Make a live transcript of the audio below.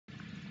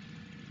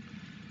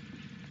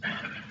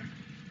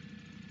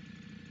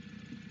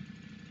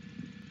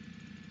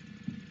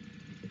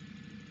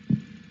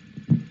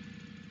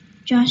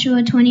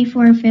Joshua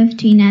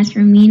 24:15. As for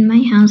me and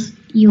my house,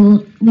 we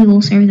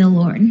will serve the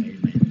Lord.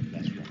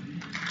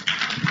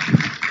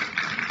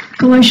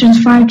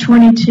 Galatians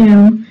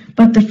 5:22.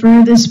 But the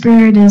fruit of the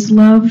Spirit is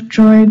love,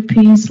 joy,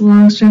 peace,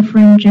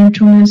 long-suffering,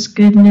 gentleness,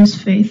 goodness,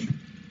 faith.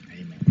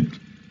 Amen.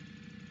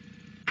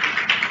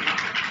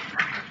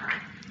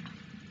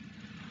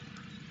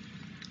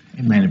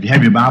 Amen. If you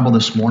have your Bible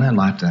this morning, I'd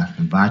like to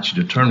invite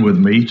you to turn with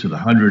me to the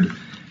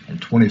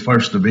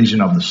 121st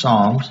division of the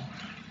Psalms,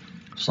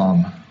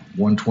 Psalm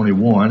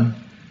 121.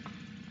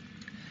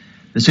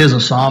 This is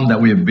a psalm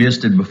that we have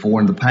visited before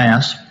in the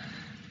past,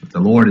 but the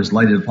Lord has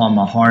laid it upon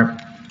my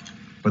heart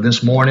for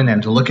this morning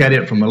and to look at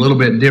it from a little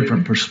bit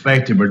different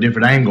perspective or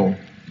different angle.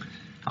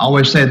 I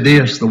always said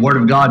this: the Word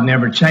of God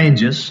never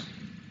changes,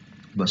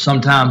 but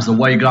sometimes the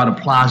way God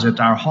applies it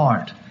to our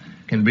heart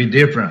can be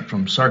different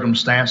from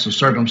circumstance to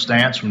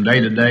circumstance, from day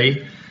to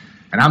day.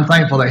 And I'm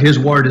thankful that His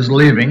Word is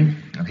living,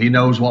 and He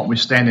knows what we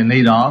stand in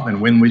need of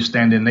and when we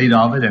stand in need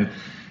of it. And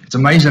it's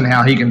amazing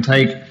how He can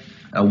take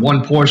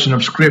one portion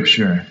of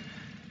Scripture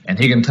and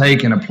He can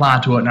take and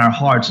apply to it in our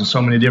hearts in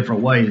so many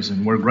different ways.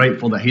 And we're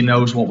grateful that He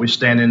knows what we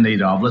stand in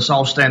need of. Let's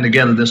all stand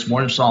together this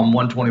morning, Psalm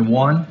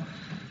 121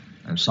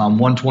 and Psalm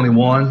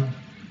 121.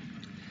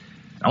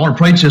 I want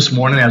to preach this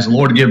morning as the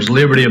Lord gives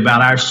liberty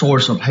about our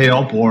source of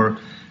help, or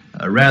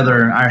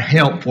rather our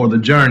help for the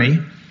journey.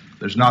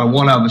 There's not a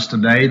one of us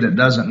today that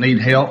doesn't need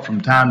help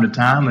from time to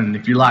time. And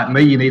if you're like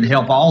me, you need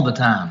help all the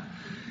time.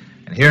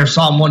 And here in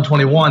Psalm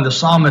 121, the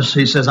psalmist,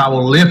 he says, I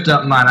will lift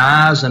up mine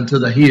eyes unto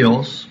the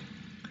hills.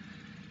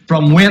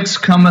 From whence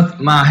cometh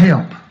my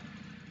help?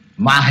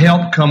 My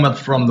help cometh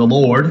from the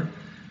Lord,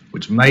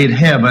 which made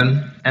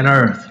heaven and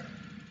earth.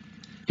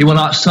 He will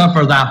not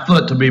suffer thy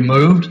foot to be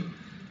moved.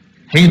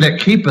 He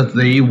that keepeth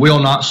thee will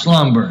not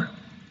slumber.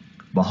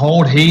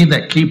 Behold, he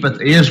that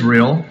keepeth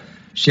Israel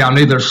shall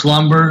neither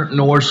slumber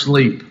nor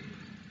sleep.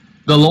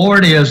 The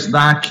Lord is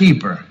thy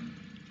keeper.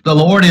 The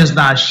Lord is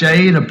thy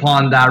shade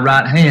upon thy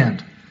right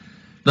hand.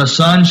 The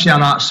sun shall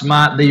not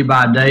smite thee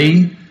by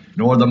day,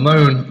 nor the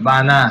moon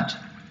by night.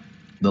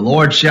 The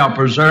Lord shall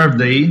preserve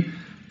thee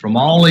from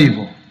all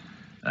evil.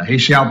 He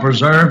shall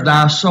preserve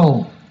thy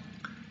soul.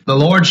 The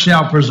Lord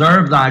shall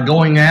preserve thy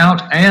going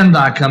out and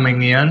thy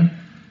coming in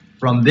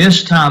from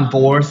this time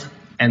forth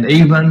and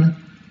even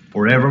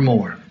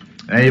forevermore.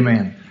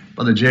 Amen.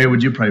 Brother Jerry,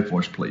 would you pray for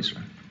us, please,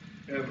 sir?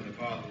 Heavenly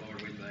Father,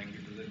 Lord, we thank you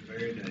for this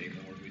very day,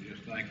 Lord. We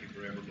just thank you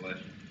for every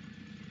blessing.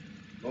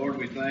 Lord,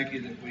 we thank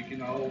you that we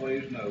can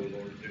always know,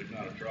 Lord, that there's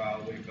not a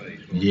trial we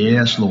face. Lord,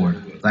 yes,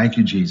 Lord. Thank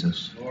you,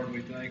 Jesus. Lord,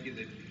 we thank you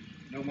that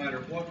no matter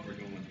what we're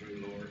going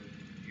through, Lord,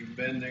 you've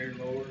been there,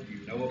 Lord.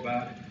 You know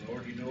about it.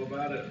 Lord, you know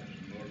about us.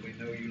 Lord, we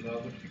know you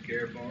love us, you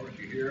care for us,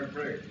 you hear our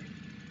prayers.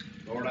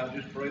 Lord, I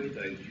just pray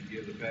today that you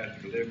give the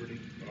pastor liberty.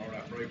 Lord,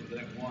 I pray for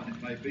that one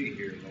that may be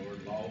here,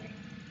 Lord, lost.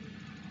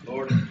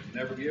 Lord,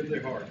 never give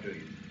their heart to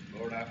you.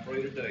 Lord, I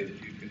pray today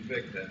that you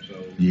convict that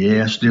soul.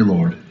 Yes, dear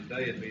Lord. Lord,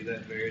 today it'd be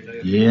that very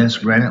day. Yes,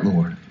 grant it,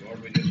 Lord.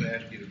 Lord, we just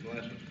ask you to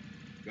bless us.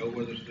 Go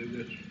with us through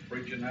this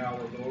preaching hour,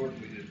 Lord.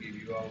 We just give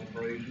you all the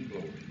praise and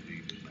glory in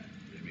Jesus' name.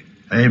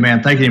 Amen.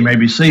 Amen. Thank you. You may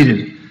be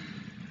seated.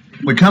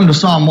 We come to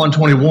Psalm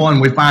 121.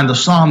 We find the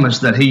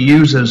psalmist that he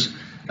uses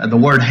the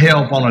word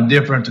help on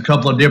a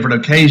couple of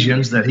different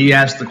occasions, that he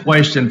asks the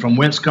question, from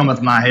whence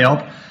cometh my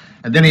help?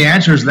 And then he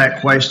answers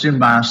that question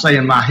by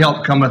saying, my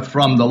help cometh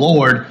from the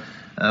Lord,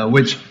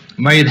 which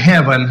made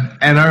heaven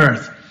and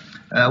earth.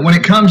 When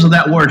it comes to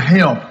that word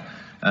help,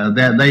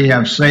 that they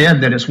have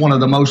said that it's one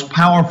of the most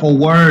powerful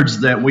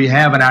words that we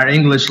have in our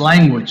English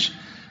language,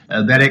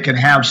 that it can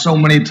have so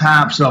many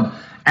types of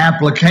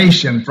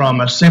application, from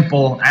a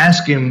simple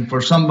asking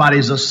for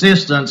somebody's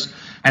assistance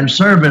and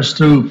service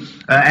to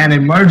an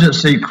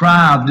emergency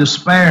cry of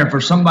despair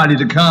for somebody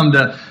to come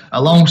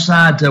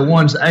alongside to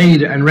one's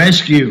aid and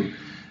rescue.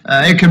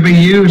 It could be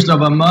used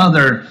of a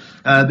mother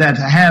that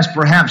has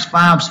perhaps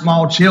 5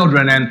 small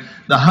children, and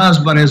the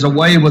husband is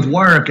away with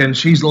work, and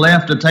she's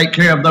left to take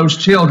care of those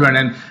children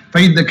and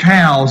feed the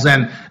cows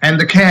and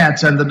the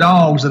cats and the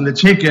dogs and the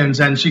chickens.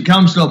 And she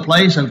comes to a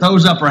place and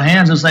throws up her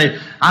hands and say,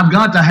 I've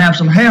got to have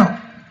some help.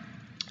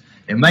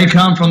 It may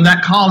come from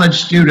that college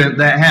student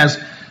that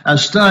has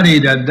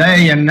studied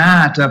day and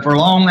night for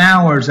long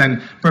hours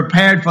and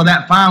prepared for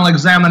that final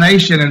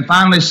examination, and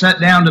finally sat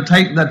down to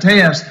take the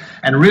test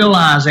and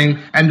realizing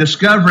and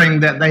discovering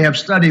that they have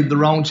studied the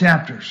wrong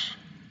chapters.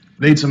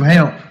 Need some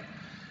help.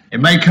 It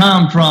may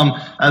come from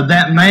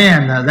that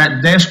man,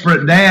 that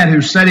desperate dad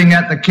who's sitting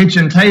at the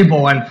kitchen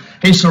table and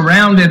he's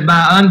surrounded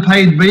by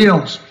unpaid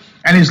bills,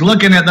 and he's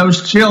looking at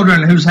those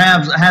children who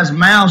has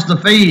mouths to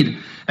feed,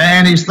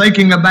 and he's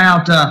thinking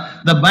about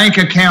the bank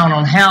account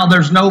on how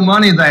there's no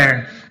money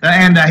there.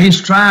 And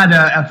he's tried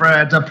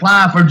to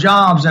apply for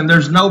jobs, and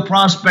there's no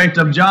prospect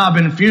of job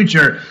in the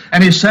future.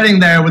 And he's sitting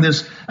there with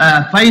his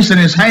face in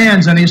his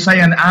hands, and he's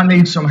saying, I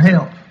need some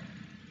help.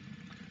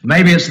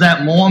 Maybe it's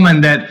that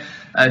woman that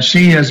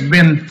she has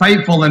been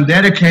faithful and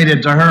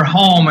dedicated to her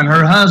home and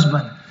her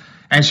husband.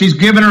 And she's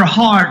given her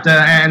heart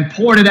and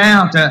poured it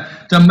out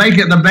to make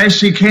it the best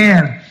she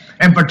can.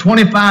 And for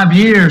 25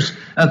 years,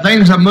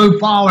 things have moved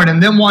forward.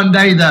 And then one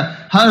day the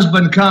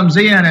husband comes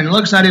in and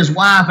looks at his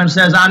wife and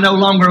says, I no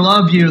longer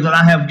love you, that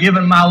I have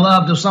given my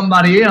love to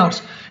somebody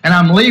else, and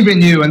I'm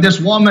leaving you. And this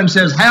woman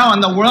says, how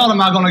in the world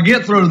am I going to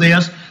get through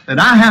this, that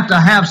I have to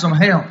have some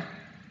help?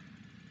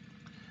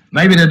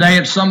 Maybe today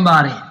it's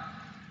somebody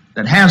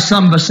that has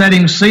some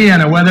besetting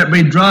sin, or whether it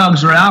be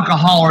drugs or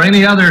alcohol or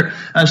any other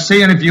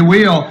sin, if you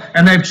will,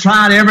 and they've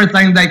tried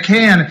everything they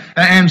can,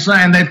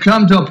 and they've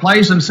come to a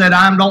place and said,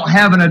 I don't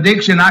have an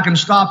addiction, I can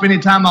stop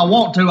anytime I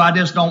want to, I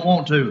just don't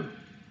want to.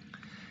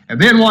 And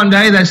then one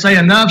day they say,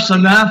 enough's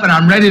enough, and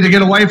I'm ready to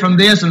get away from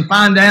this, and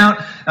find out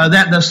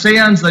that the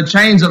sins, the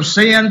chains of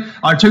sin,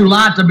 are too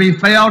light to be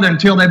felt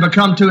until they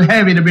become too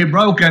heavy to be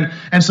broken,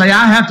 and say,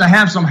 I have to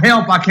have some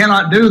help, I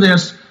cannot do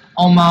this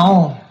on my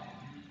own.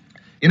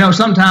 You know,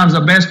 sometimes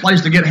the best place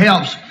to get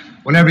help's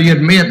whenever you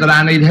admit that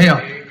I need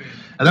help.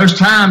 There's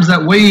times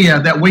that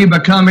we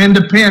become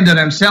independent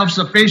and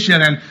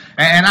self-sufficient,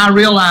 and I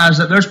realize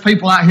that there's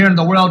people out here in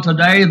the world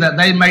today that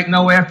they make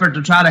no effort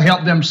to try to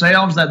help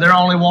themselves, that they're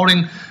only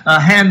wanting a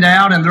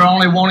handout, and they're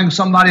only wanting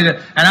somebody to,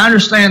 and I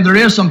understand there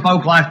is some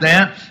folk like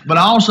that, but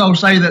I also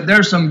say that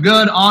there's some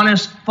good,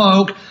 honest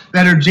folk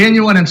that are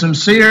genuine and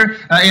sincere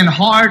in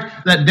heart,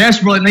 that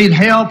desperately need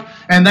help,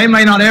 and they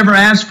may not ever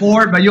ask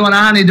for it, but you and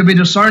I need to be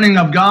discerning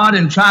of God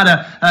and try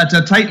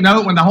to take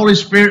note when the Holy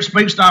Spirit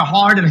speaks to our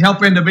heart and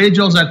help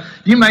individuals. And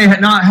you may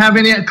not have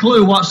any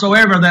clue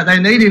whatsoever that they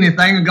need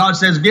anything, and God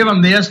says, give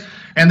them this,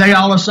 and they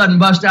all of a sudden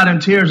bust out in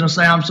tears and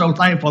say, I'm so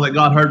thankful that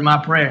God heard my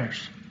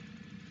prayers.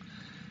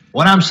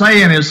 What I'm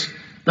saying is,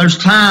 there's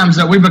times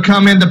that we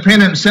become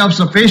independent and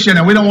self-sufficient,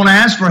 and we don't want to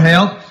ask for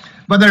help,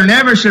 but there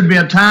never should be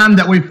a time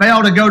that we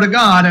fail to go to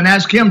God and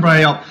ask Him for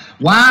help.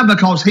 Why?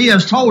 Because He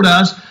has told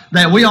us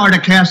that we are to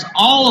cast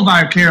all of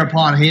our care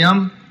upon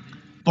Him,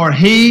 for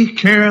He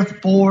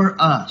careth for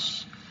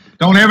us.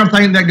 Don't ever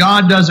think that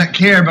God doesn't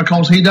care,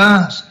 because He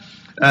does.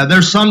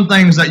 There's some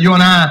things that you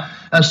and I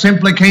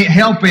simply can't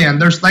help in.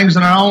 There's things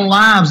in our own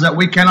lives that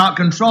we cannot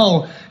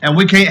control and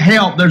we can't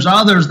help. There's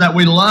others that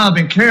we love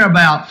and care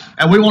about,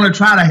 and we want to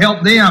try to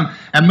help them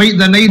and meet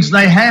the needs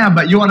they have.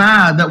 But you and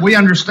I, that we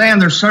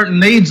understand there's certain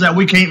needs that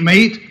we can't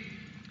meet.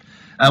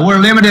 We're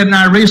limited in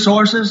our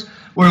resources.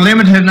 We're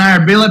limited in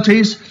our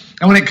abilities.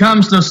 And when it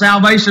comes to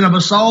salvation of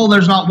a soul,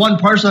 there's not one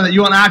person that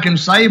you and I can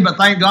save, but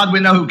thank God we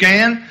know who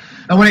can.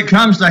 And when it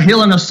comes to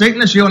healing a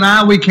sickness, you and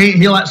I, we can't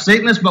heal that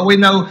sickness, but we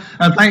know,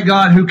 thank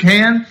God, who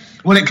can.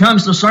 When it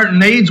comes to certain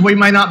needs, we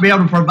may not be able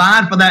to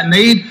provide for that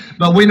need,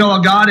 but we know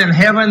a God in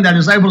heaven that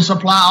is able to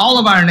supply all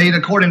of our need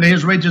according to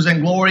His riches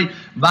and glory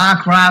by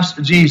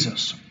Christ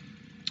Jesus.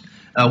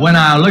 When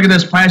I look at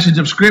this passage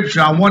of Scripture,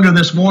 I wonder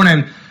this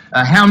morning,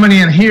 how many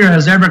in here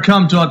has ever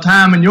come to a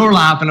time in your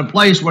life and a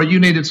place where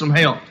you needed some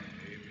help?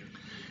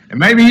 And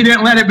maybe you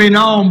didn't let it be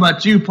known,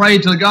 but you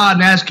prayed to God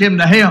and asked Him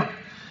to help.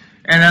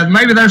 And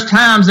maybe there's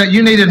times that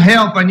you needed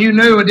help and you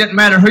knew it didn't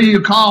matter who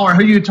you call or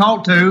who you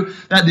talk to,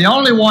 that the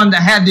only one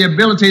that had the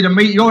ability to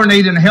meet your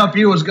need and help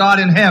you was God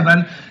in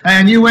heaven.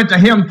 And you went to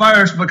Him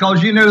first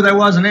because you knew there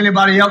wasn't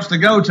anybody else to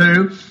go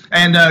to.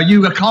 And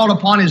you called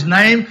upon His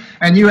name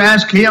and you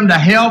asked Him to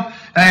help.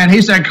 And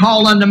He said,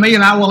 call unto me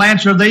and I will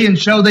answer thee and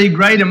show thee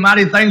great and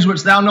mighty things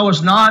which thou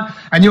knowest not.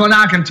 And you and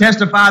I can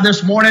testify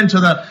this morning to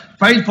the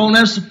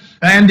faithfulness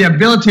and the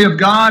ability of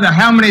God,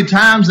 how many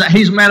times that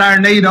He's met our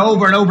need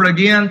over and over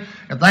again.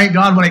 And thank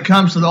God when it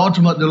comes to the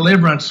ultimate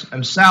deliverance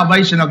and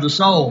salvation of the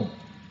soul.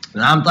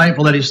 And I'm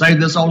thankful that He saved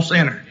this old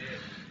sinner.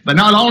 But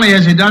not only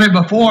has He done it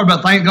before,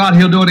 but thank God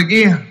He'll do it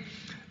again.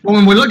 But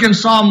when we look in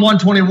Psalm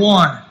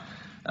 121,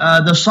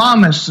 the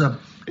psalmist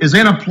is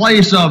in a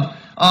place of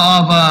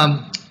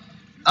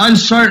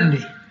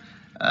uncertainty.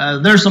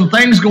 There's some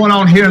things going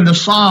on here in the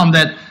psalm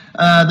that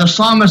the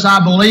psalmist,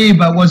 I believe,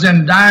 was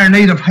in dire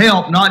need of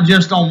help, not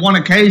just on one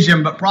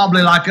occasion, but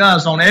probably like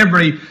us on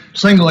every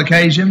single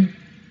occasion.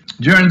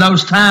 During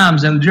those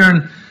times and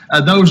during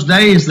those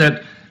days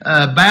that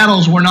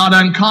battles were not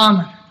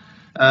uncommon.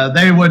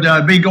 They would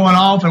be going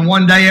off, and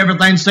one day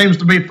everything seems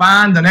to be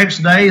fine. The next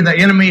day the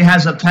enemy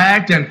has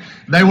attacked, and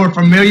they were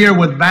familiar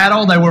with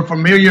battle. They were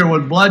familiar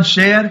with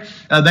bloodshed.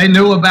 They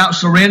knew about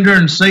surrender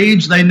and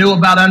siege. They knew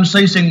about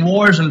unceasing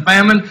wars and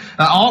famine,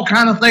 all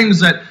kind of things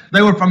that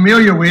they were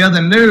familiar with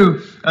and knew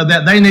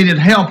that they needed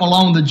help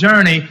along the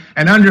journey,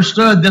 and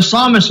understood, this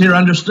psalmist here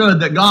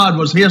understood that God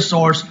was his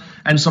source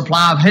and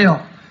supply of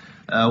help.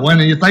 When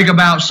you think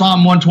about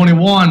Psalm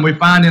 121, we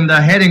find in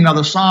the heading of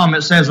the psalm,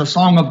 it says a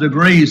song of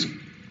degrees.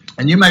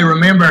 And you may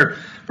remember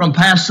from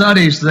past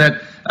studies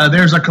that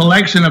there's a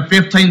collection of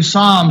 15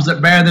 psalms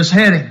that bear this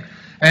heading.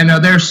 And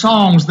there's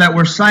songs that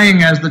were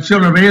sang as the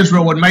children of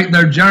Israel would make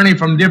their journey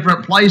from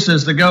different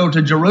places to go to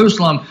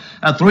Jerusalem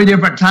 3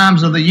 different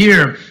times of the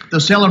year to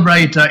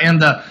celebrate in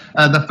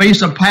the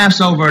Feast of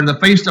Passover and the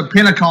Feast of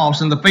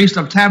Pentecost and the Feast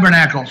of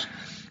Tabernacles.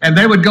 And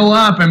they would go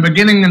up, and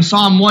beginning in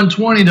Psalm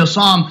 120 to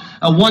Psalm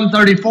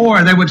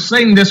 134, they would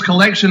sing this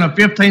collection of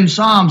 15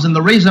 psalms. And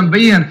the reason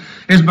being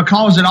is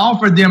because it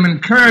offered them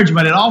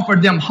encouragement, it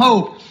offered them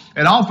hope,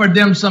 it offered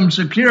them some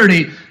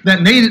security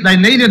that they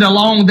needed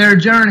along their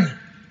journey.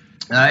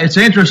 It's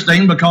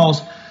interesting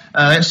because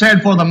it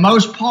said for the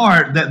most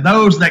part that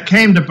those that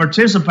came to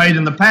participate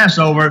in the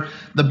Passover,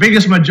 the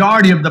biggest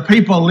majority of the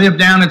people lived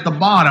down at the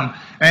bottom.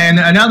 And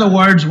in other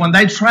words, when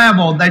they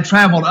traveled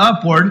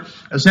upward.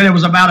 It said it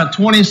was about a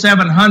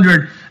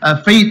 2,700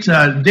 feet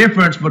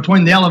difference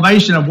between the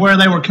elevation of where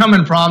they were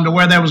coming from to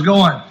where they was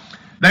going.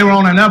 They were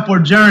on an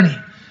upward journey.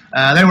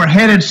 They were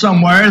headed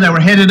somewhere. They were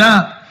headed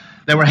up.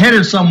 They were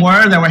headed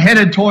somewhere. They were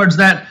headed towards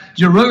that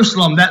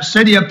Jerusalem, that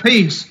city of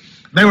peace.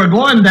 They were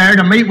going there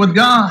to meet with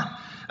God.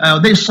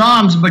 These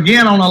Psalms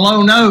begin on a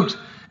low note,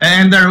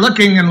 and they're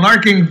looking and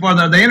lurking for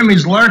the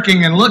enemy's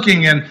lurking and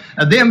looking. And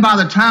then by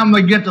the time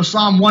we get to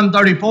Psalm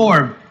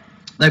 134,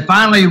 they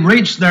finally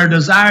reach their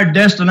desired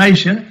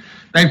destination.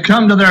 They've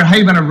come to their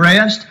haven of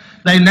rest.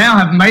 They now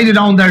have made it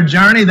on their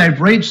journey. They've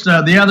reached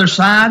the other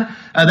side.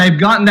 They've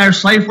gotten there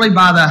safely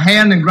by the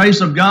hand and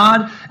grace of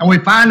God. And we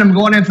find them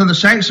going into the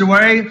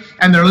sanctuary,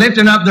 and they're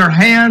lifting up their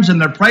hands and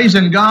they're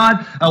praising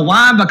God.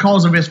 Why?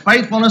 Because of His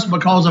faithfulness,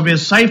 because of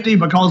His safety,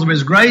 because of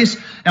His grace.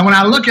 And when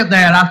I look at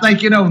that, I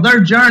think,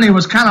 their journey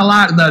was kind of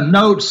like the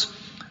notes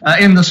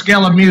in the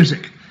scale of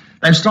music.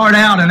 They start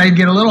out and they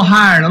get a little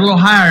higher and a little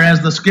higher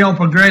as the scale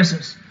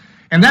progresses.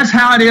 And that's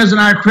how it is in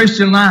our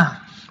Christian life.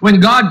 When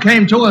God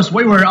came to us,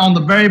 we were on the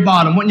very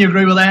bottom. Wouldn't you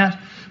agree with that?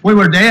 We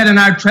were dead in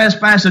our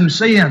trespass and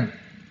sin.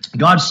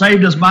 God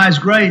saved us by His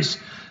grace.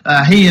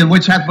 He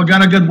which hath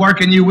begun a good work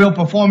in you will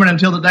perform it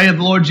until the day of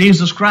the Lord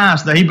Jesus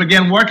Christ. That He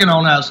began working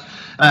on us.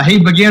 He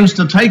begins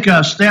to take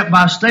us step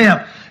by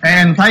step.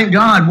 And thank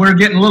God we're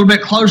getting a little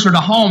bit closer to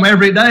home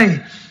every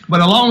day.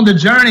 But along the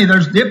journey,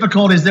 there's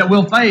difficulties that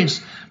we'll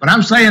face. But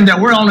I'm saying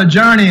that we're on a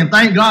journey, and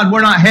thank God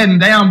we're not heading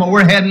down, but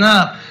we're heading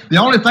up. The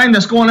only thing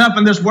that's going up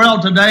in this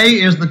world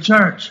today is the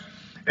church.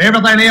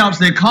 Everything else,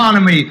 the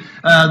economy,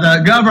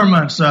 the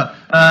governments,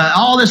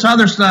 all this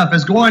other stuff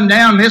is going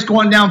down, and it's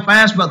going down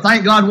fast, but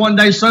thank God one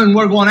day soon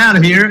we're going out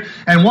of here,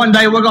 and one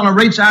day we're going to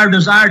reach our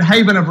desired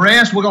haven of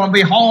rest. We're going to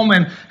be home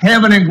in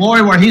heaven and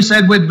glory where He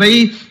said we'd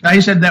be.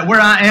 He said that where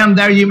I am,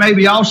 there you may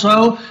be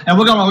also, and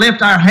we're going to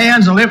lift our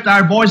hands and lift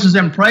our voices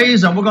in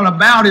praise, and we're going to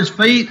bow at His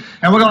feet,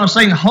 and we're going to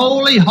sing,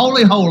 holy,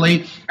 holy,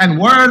 holy, and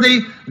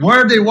worthy,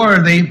 worthy,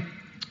 worthy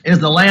is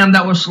the Lamb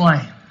that was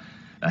slain.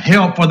 A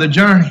help for the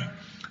journey.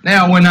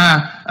 Now, when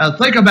I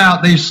think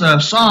about these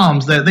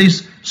Psalms, that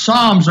these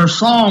Psalms are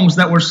songs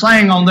that were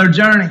sang on their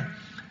journey.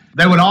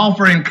 They would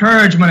offer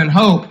encouragement and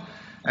hope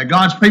that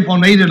God's people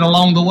needed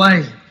along the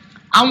way.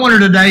 I wonder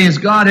today, has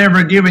God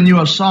ever given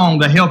you a song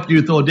to help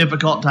you through a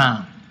difficult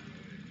time?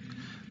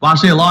 Well, I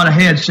see a lot of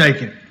heads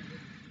shaking.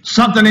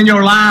 Something in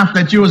your life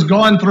that you was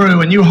going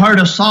through, and you heard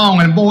a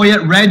song, and boy,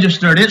 it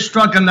registered. It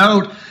struck a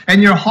note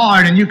in your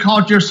heart, and you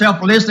caught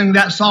yourself listening to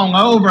that song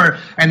over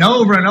and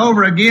over and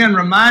over again,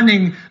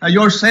 reminding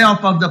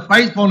yourself of the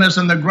faithfulness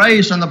and the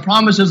grace and the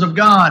promises of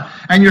God.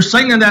 And you're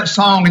singing that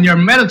song, and you're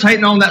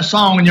meditating on that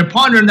song, and you're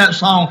pondering that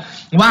song.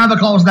 Why?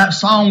 Because that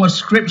song was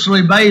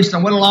scripturally based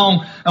and went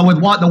along with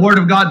what the Word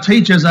of God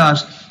teaches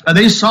us.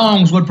 These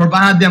songs would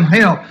provide them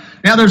help.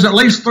 Now, there's at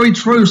least 3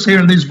 truths here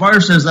in these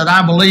verses that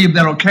I believe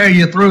that will carry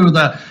you through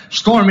the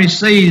stormy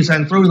seas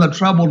and through the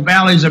troubled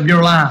valleys of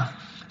your life.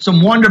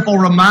 Some wonderful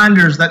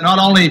reminders that not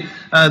only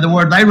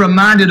were they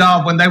reminded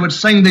of when they would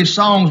sing these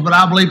songs, but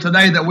I believe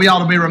today that we ought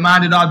to be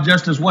reminded of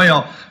just as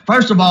well.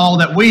 First of all,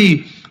 that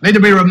we need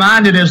to be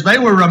reminded, as they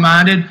were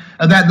reminded,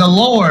 that the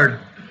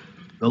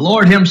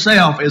Lord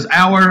Himself is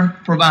our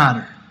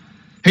provider.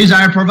 He's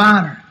our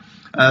provider.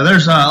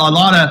 There's a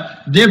lot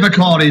of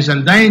difficulties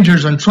and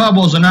dangers and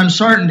troubles and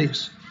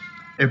uncertainties.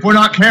 If we're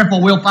not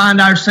careful, we'll find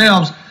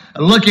ourselves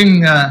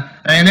looking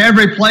in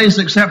every place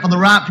except for the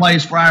right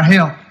place for our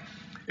help.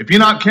 If you're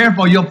not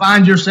careful, you'll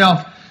find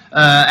yourself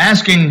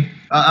asking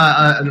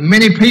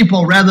many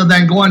people rather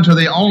than going to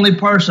the only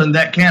person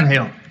that can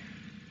help.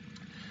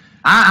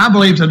 I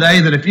believe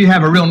today that if you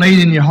have a real need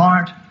in your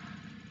heart,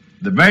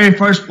 the very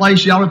first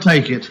place you ought to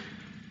take it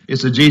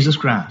is to Jesus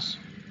Christ.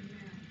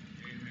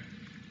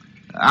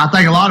 I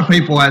think a lot of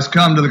people has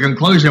come to the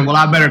conclusion, well,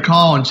 I better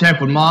call and check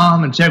with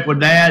Mom and check with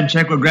Dad and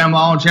check with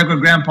Grandma and check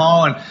with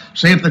Grandpa and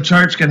see if the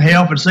church can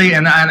help and see.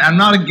 And I'm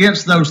not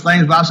against those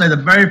things, but I say the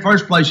very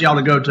first place you ought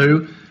to go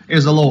to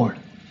is the Lord.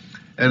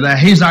 And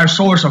He's our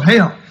source of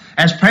help.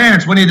 As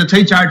parents, we need to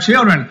teach our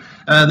children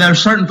there are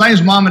certain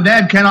things Mom and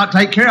Dad cannot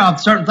take care of,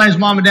 certain things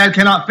Mom and Dad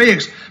cannot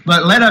fix.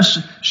 But let us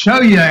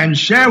show you and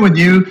share with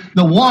you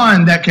the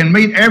one that can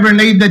meet every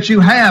need that you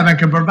have and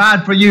can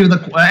provide for you the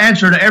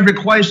answer to every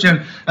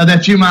question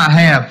that you might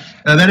have.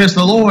 That is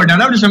the Lord. Now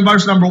notice in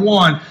verse number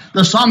 1,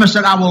 the psalmist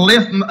said, I will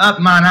lift up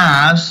mine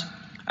eyes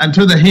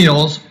unto the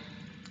hills.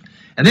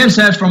 And then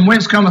says, from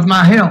whence cometh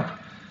my help?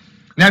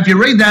 Now if you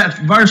read that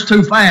verse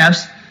too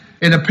fast,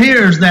 it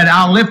appears that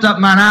I'll lift up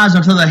mine eyes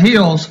unto the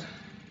hills,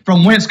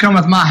 from whence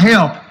cometh my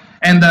help.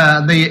 And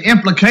the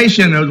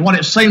implication of what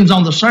it seems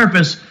on the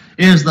surface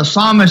is the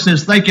psalmist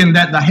is thinking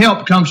that the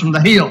help comes from the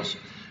hills.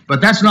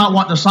 But that's not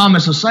what the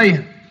psalmist is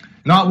saying.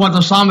 Not what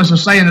the psalmist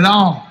is saying at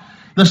all.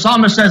 The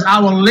psalmist says, I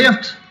will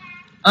lift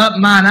up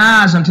mine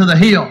eyes unto the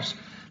hills.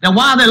 Now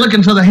why are they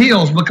looking to the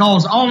hills?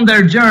 Because on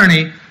their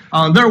journey,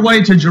 on their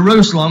way to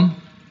Jerusalem,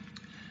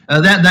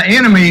 that the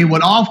enemy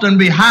would often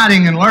be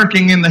hiding and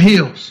lurking in the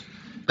hills.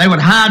 They would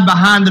hide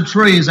behind the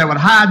trees. They would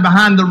hide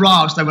behind the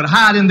rocks. They would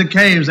hide in the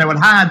caves. They would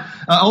hide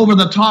over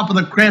the top of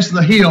the crest of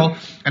the hill.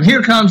 And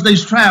here comes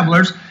these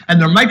travelers, and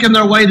they're making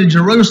their way to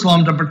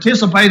Jerusalem to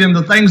participate in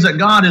the things that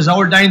God has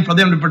ordained for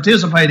them to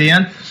participate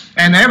in.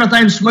 And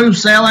everything's smooth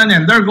sailing,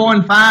 and they're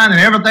going fine, and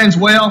everything's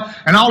well.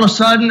 And all of a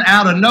sudden,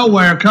 out of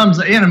nowhere comes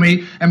the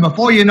enemy. And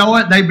before you know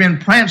it, they've been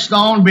pranced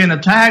on, being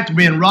attacked,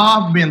 being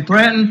robbed, being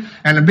threatened,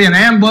 and being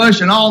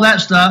ambushed, and all that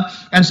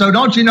stuff. And so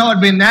don't you know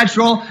it'd be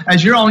natural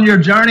as you're on your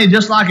journey,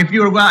 just like if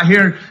you were out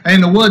here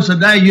in the woods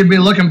today, you'd be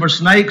looking for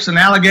snakes and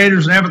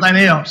alligators and everything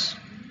else.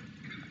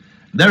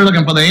 They're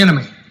looking for the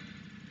enemy.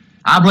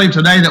 I believe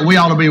today that we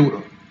ought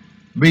to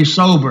be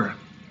sober,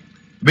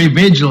 be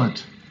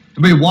vigilant, to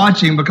be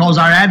watching, because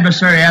our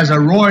adversary, as a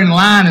roaring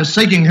lion, is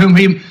seeking whom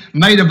he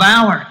may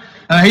devour.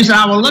 He said,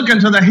 I will look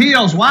into the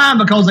hills. Why?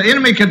 Because the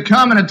enemy could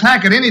come and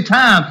attack at any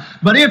time.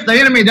 But if the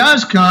enemy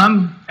does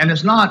come, and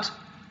it's not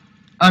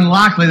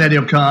unlikely that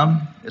he'll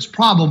come, it's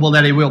probable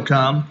that he will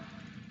come.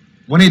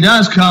 When he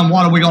does come,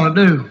 what are we going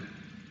to do?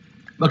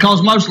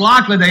 Because most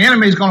likely the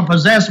enemy is going to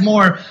possess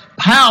more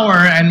power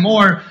and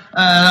more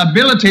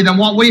ability than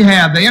what we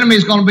have. The enemy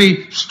is going to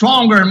be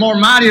stronger and more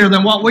mightier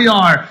than what we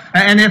are.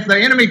 And if the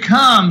enemy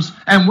comes,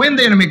 and when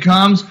the enemy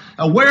comes,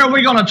 where are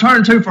we going to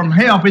turn to from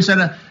help? He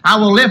said, I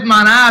will lift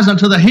mine eyes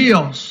unto the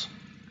hills.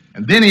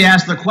 And then he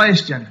asked the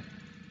question,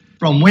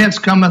 from whence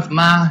cometh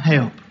my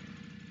help?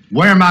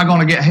 Where am I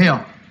going to get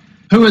help?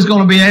 Who is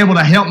going to be able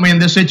to help me in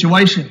this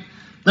situation?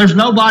 There's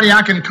nobody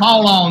I can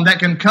call on that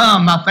can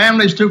come. My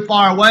family's too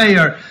far away,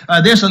 or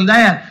this and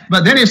that.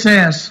 But then he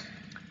says,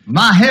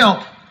 my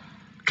help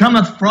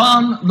cometh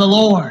from the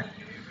Lord,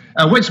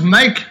 which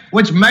made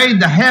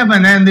the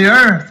heaven and the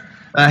earth.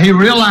 He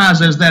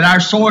realizes that our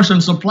source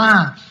and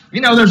supply.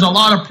 You know, there's a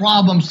lot of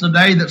problems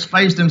today that's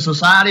faced in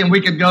society, and we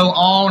could go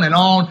on and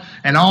on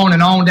and on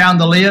and on down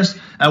the list.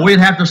 We'd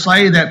have to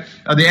say that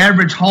the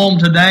average home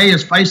today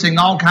is facing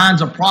all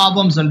kinds of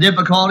problems and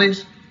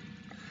difficulties.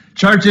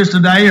 Churches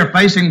today are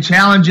facing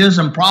challenges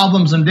and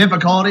problems and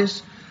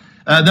difficulties.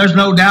 There's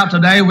no doubt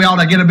today we ought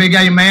to get a big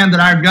amen that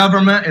our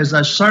government is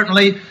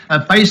certainly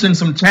facing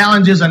some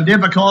challenges and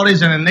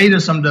difficulties and in need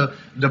of some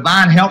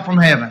divine help from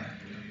heaven.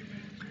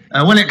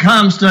 When it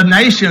comes to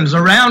nations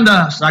around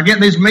us, I get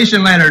these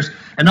mission letters,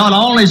 and not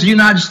only is the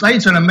United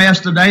States in a mess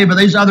today, but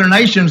these other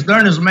nations,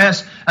 they're in a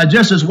mess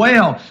just as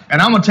well.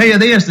 And I'm going to tell you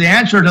this, the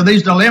answer to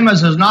these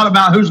dilemmas is not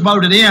about who's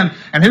voted in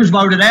and who's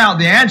voted out.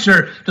 The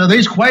answer to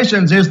these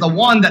questions is the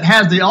one that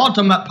has the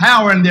ultimate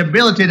power and the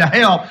ability to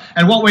help,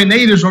 and what we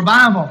need is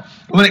revival.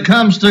 When it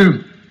comes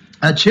to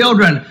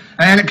children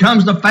and it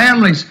comes to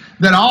families,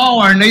 that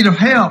all are in need of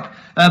help.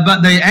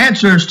 But the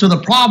answers to the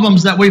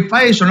problems that we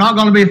face are not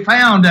going to be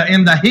found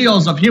in the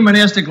hills of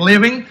humanistic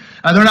living.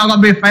 They're not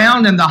going to be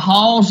found in the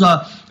halls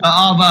of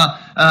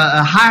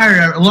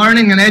higher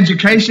learning and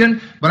education.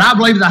 But I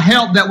believe the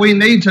help that we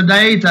need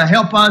today to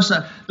help us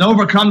to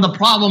overcome the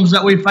problems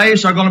that we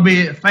face are going to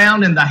be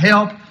found in the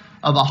help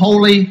of a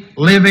holy,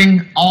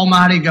 living,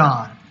 almighty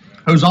God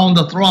who's on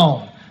the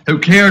throne, who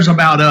cares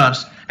about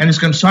us and is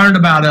concerned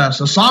about us.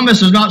 The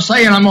psalmist is not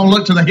saying, I'm going to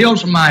look to the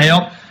hills for my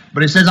help,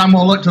 but he says, I'm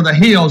going to look to the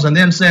hills, and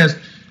then says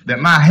that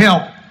my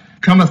help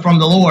cometh from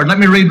the Lord. Let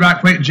me read right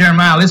quick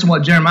Jeremiah. Listen to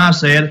what Jeremiah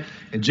said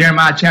in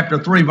Jeremiah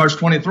chapter 3, verse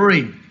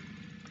 23.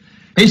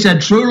 He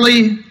said,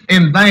 truly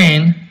in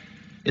vain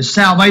is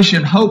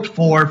salvation hoped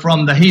for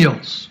from the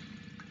hills.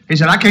 He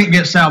said, I can't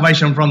get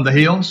salvation from the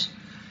hills.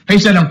 He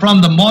said, and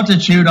from the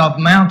multitude of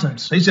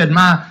mountains. He said,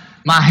 my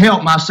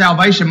help, my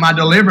salvation, my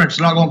deliverance is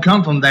not going to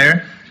come from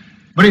there.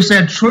 But he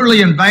said, truly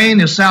in vain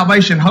is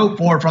salvation hoped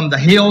for from the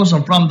hills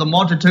and from the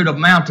multitude of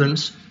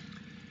mountains.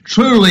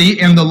 Truly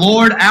in the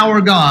Lord our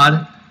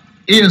God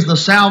is the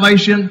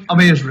salvation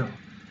of Israel.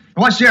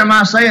 And what's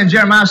Jeremiah saying?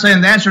 Jeremiah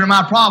saying the answer to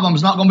my problem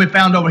is not going to be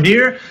found over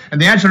here, and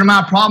the answer to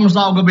my problem is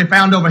not going to be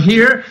found over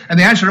here, and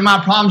the answer to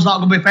my problem is not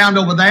going to be found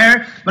over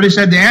there. But he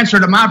said the answer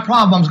to my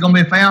problem is going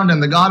to be found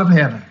in the God of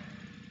heaven,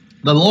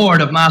 the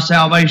Lord of my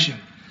salvation.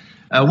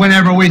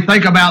 Whenever we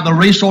think about the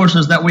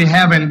resources that we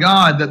have in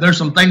God, that there's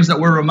some things that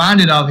we're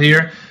reminded of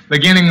here,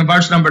 beginning in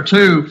verse number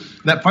 2,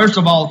 that first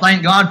of all,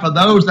 thank God for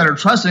those that are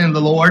trusting in the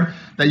Lord,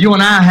 that you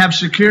and I have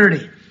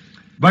security.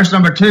 Verse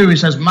number 2, he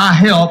says, my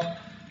help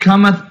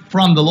cometh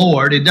from the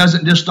Lord. It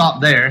doesn't just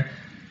stop there,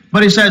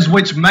 but he says,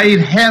 which made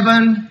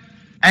heaven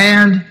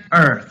and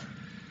earth.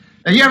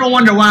 Now, you ever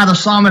wonder why the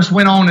psalmist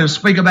went on to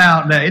speak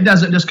about it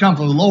doesn't just come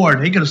from the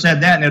Lord? He could have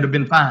said that and it would have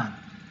been fine.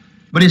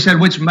 But he said,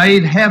 which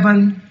made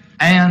heaven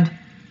and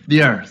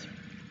the earth.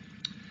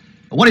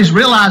 What he's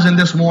realizing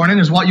this morning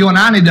is what you and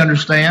I need to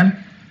understand,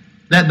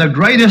 that the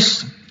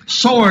greatest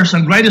source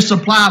and greatest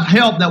supply of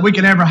help that we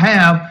can ever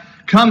have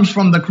comes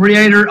from the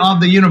creator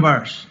of the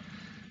universe.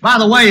 By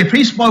the way, if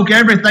he spoke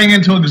everything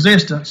into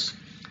existence,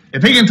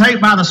 if he can take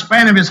by the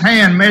span of his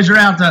hand, measure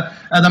out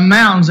the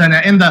mountains, and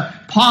in the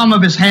palm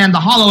of his hand, the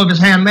hollow of his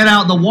hand, measure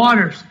out the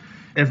waters,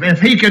 If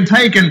he can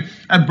take and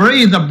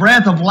breathe the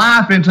breath of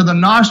life into the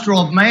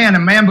nostril of man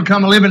and man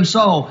become a living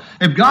soul,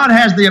 if God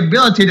has the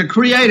ability to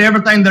create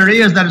everything there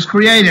is that is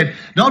created,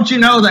 don't you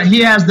know that he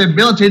has the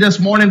ability this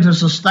morning to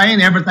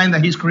sustain everything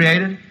that he's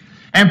created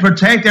and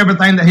protect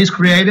everything that he's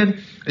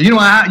created? You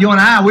know, you and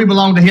I, we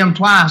belong to him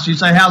twice. You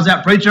say, how's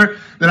that, preacher?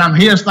 That I'm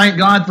his, thank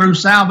God, through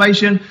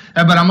salvation,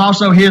 but I'm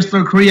also his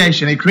through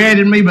creation. He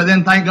created me, but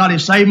then thank God he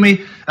saved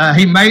me.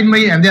 He made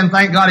me, and then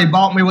thank God he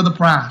bought me with a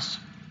price.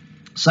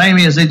 Same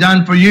as he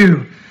done for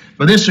you.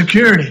 But this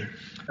security,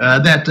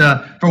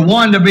 that for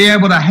one to be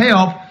able to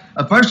help,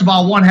 first of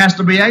all, one has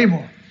to be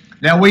able.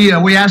 Now, we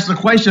asked the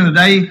question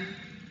today,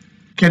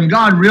 can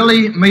God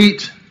really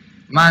meet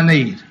my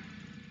need?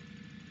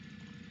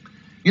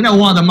 You know,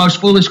 one of the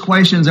most foolish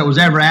questions that was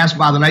ever asked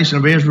by the nation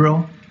of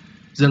Israel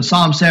is in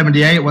Psalm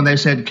 78 when they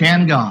said,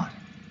 can God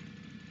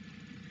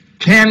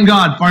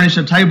furnish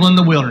a table in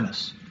the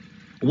wilderness?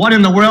 What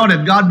in the world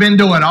had God been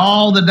doing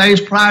all the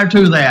days prior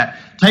to that?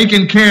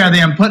 Taking care of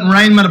them, putting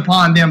raiment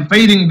upon them,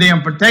 feeding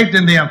them,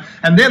 protecting them.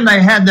 And then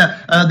they had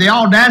the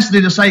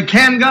audacity to say,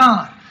 can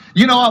God?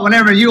 You know what?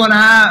 Whenever you and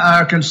I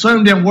are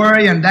consumed in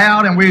worry and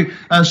doubt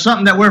and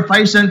something that we're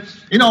facing,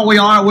 you know what we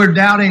are? We're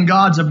doubting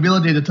God's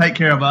ability to take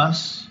care of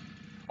us.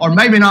 Or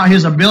maybe not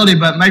his ability,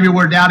 but maybe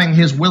we're doubting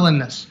his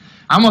willingness.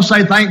 I'm going to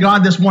say thank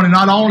God this morning,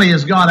 not only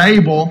is God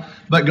able,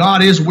 but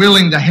God is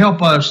willing to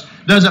help us.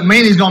 Doesn't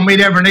mean he's going to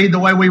meet every need the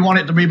way we want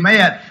it to be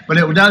met, but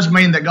it does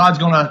mean that God's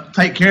going to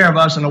take care of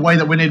us in the way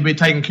that we need to be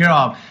taken care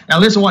of. Now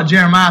listen to what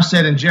Jeremiah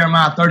said in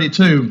Jeremiah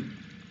 32.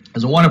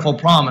 It's a wonderful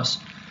promise.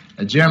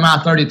 Jeremiah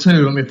 32,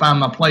 let me find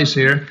my place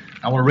here.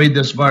 I want to read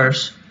this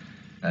verse.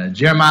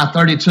 Jeremiah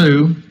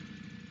 32,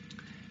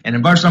 and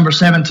in verse number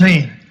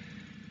 17,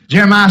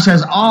 Jeremiah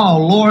says,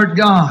 oh, Lord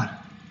God.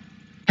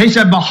 He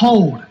said,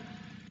 behold,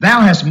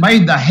 thou hast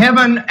made the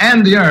heaven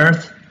and the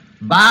earth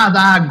by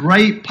thy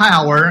great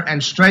power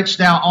and stretched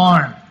out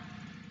arm.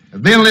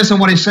 Then listen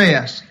what he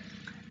says.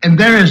 And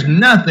there is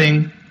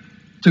nothing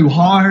too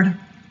hard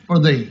for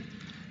thee.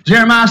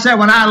 Jeremiah said,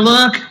 when I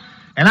look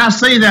and I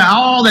see that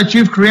all that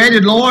you've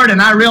created, Lord,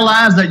 and I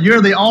realize that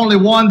you're the only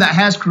one that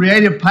has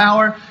creative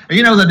power.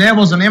 You know, the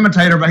devil's an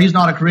imitator, but he's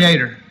not a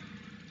creator.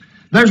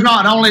 There's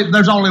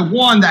only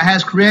one that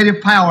has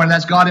creative power, and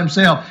that's God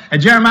himself.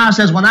 And Jeremiah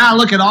says, when I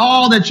look at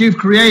all that you've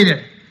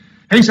created,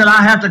 he said,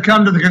 I have to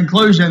come to the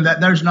conclusion that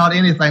there's not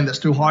anything that's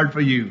too hard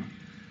for you.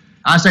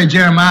 I say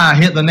Jeremiah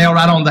hit the nail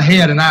right on the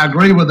head, and I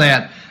agree with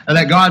that.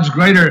 That God's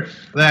greater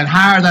than,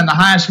 higher than the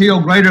highest hill,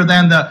 greater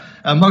than the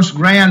most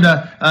grand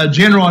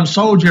general and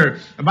soldier.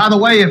 And by the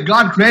way, if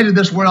God created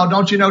this world,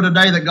 don't you know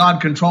today that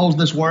God controls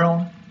this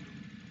world?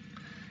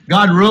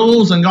 God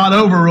rules and God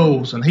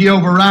overrules, and he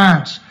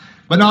overrides.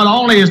 But not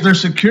only is there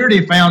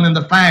security found in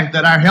the fact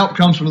that our help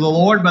comes from the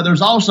Lord, but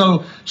there's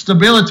also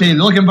stability.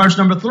 Look in verse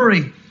number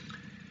 3.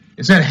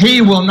 It said,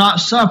 he will not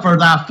suffer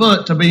thy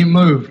foot to be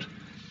moved.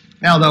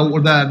 Now,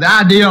 the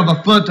idea of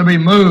a foot to be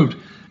moved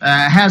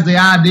has the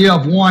idea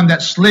of one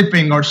that's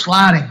slipping or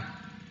sliding.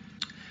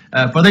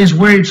 For these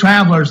weary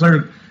travelers,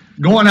 they're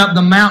going up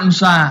the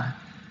mountainside,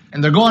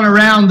 and they're going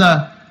around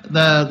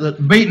the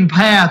beaten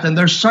path, and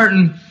there's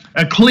certain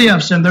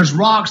cliffs, and there's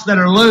rocks that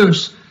are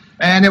loose.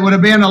 And it would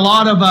have been a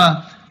lot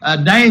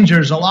of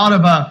dangers, a lot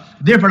of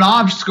different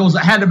obstacles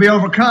that had to be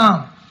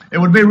overcome. It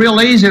would be real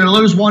easy to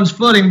lose one's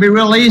footing, be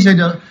real easy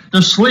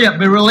to slip,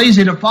 be real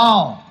easy to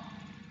fall.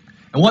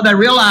 And what they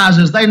realize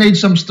is they need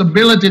some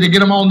stability to get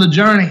them on the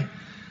journey.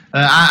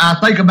 I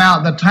think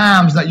about the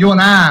times that you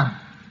and I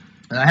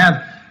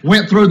have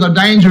went through the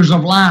dangers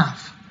of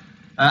life.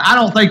 I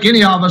don't think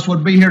any of us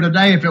would be here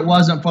today if it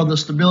wasn't for the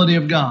stability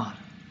of God,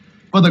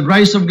 for the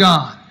grace of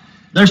God.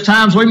 There's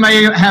times we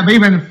may have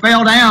even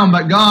fell down,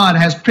 but God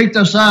has picked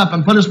us up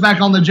and put us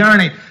back on the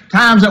journey.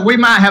 Times that we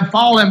might have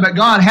fallen, but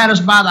God had us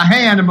by the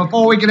hand, and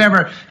before we could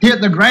ever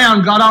hit the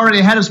ground, God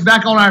already had us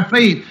back on our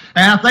feet.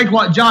 And I think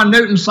what John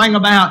Newton sang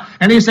about,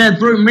 and he said,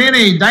 through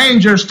many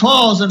dangers,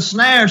 toils, and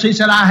snares, he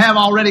said, I have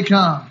already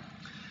come.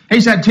 He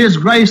said, 'tis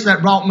grace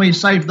that brought me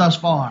safe thus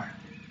far,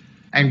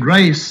 and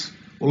grace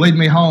will lead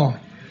me home.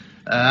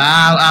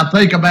 I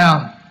think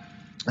about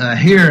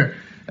here,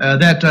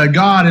 that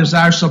God is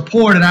our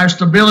support and our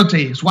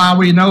stability. It's why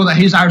we know that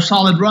he's our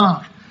solid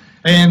rock.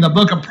 In the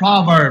book of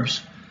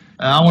Proverbs,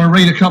 I want to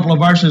read a couple of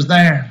verses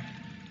there.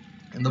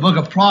 In the book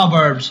of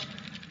Proverbs,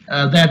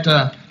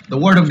 that the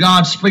Word of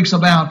God speaks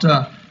about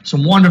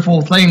some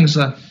wonderful things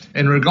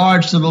in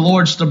regards to the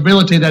Lord's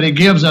stability that he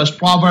gives us.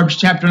 Proverbs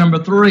chapter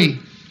number 3,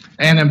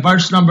 and in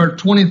verse number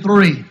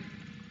 23,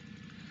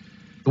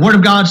 the Word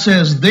of God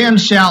says, then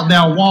shalt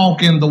thou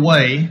walk in the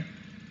way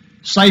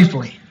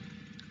safely,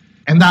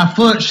 and thy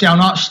foot shall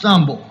not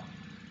stumble.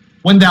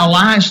 When thou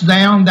liest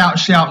down, thou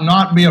shalt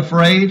not be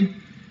afraid.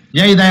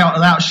 Yea,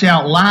 thou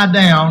shalt lie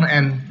down,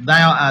 and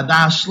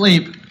thy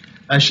sleep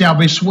shall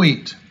be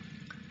sweet.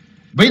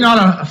 Be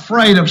not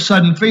afraid of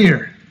sudden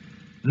fear,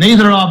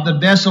 neither of the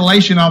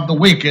desolation of the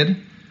wicked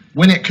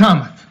when it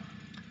cometh.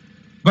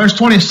 Verse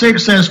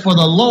 26 says, for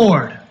the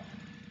Lord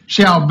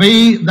shall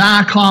be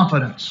thy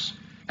confidence,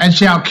 and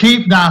shall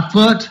keep thy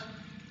foot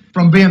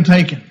from being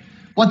taken.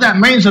 What that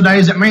means today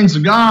is it means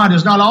God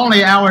is not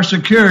only our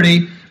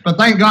security, but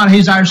thank God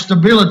He's our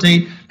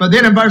stability. But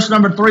then in verse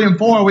number 3 and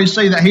 4, we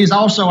see that He's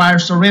also our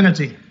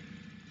serenity.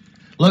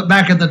 Look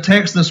back at the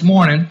text this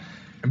morning.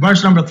 In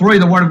verse number 3,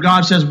 the Word of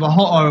God says,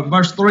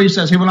 verse 3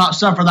 says, He will not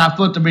suffer thy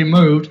foot to be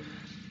moved.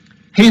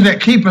 He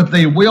that keepeth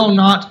thee will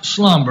not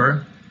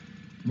slumber.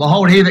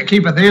 Behold, he that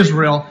keepeth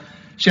Israel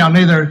shall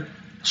neither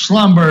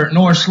slumber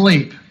nor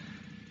sleep.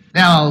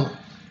 Now,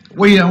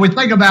 we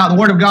think about the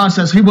Word of God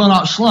says He will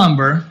not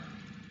slumber.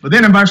 But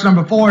then in verse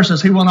number 4 it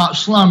says He will not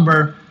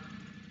slumber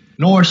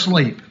nor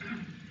sleep.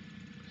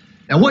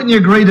 Now, wouldn't you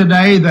agree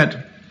today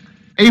that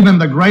even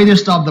the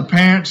greatest of the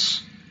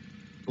parents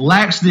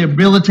lacks the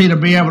ability to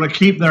be able to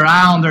keep their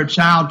eye on their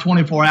child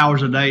 24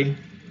 hours a day?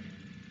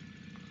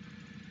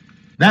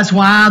 That's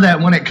why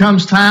that when it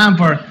comes time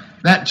for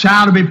that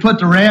child to be put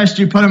to rest,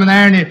 you put them in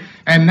there,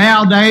 and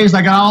nowadays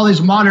they got all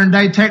these modern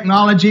day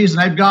technologies,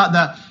 and they've got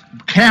the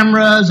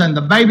cameras and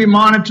the baby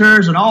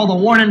monitors and all the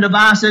warning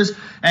devices,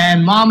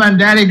 and mama and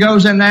daddy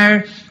goes in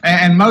there,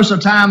 and most of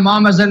the time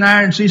mama's in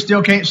there and she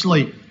still can't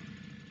sleep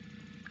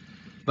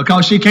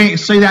because she can't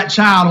see that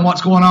child and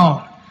what's going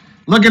on,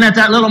 looking at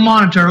that little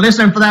monitor,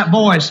 listening for that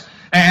voice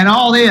and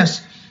all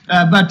this.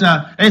 But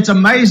it's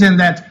amazing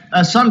that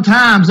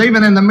sometimes,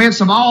 even in the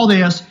midst of all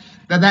this,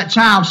 that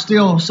child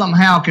still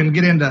somehow can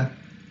get into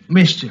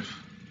mischief.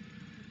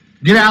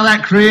 Get out of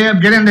that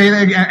crib, get into,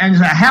 and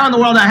say, how in the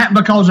world that happened?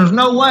 Because there's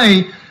no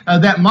way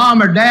that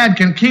mom or dad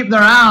can keep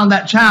their eye on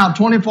that child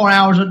 24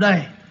 hours a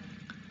day.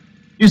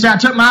 You say, I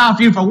took my eye off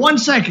you for 1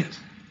 second.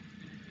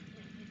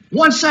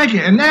 1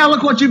 second, and now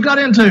look what you've got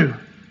into.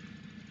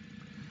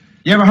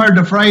 You ever heard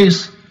the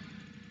phrase,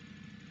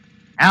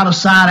 out of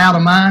sight, out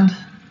of mind?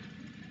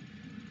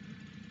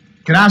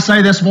 Can I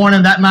say this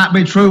morning that might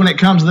be true when it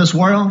comes to this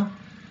world?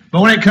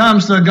 But when it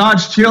comes to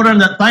God's children,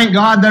 that thank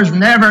God there's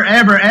never,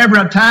 ever, ever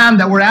a time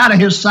that we're out of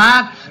His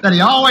sight, that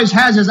He always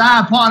has His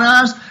eye upon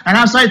us. And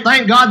I say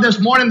thank God this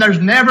morning there's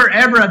never,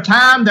 ever a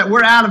time that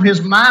we're out of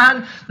His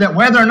mind, that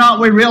whether or not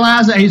we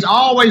realize that He's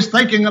always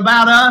thinking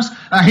about us.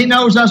 He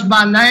knows us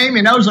by name.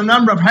 He knows the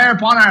number of hair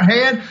upon our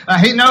head.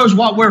 He knows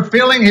what we're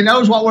feeling. He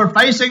knows what we're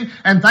facing.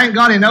 And thank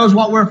God He knows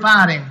what we're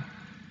fighting.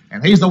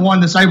 And He's the one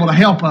that's able to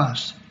help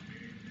us.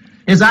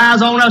 His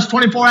eyes on us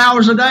 24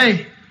 hours a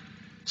day,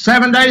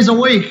 7 days a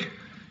week,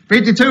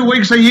 52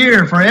 weeks a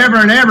year, forever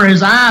and ever.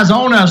 His eyes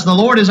on us. The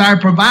Lord is our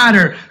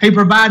provider. He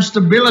provides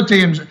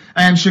stability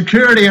and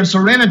security and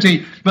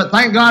serenity. But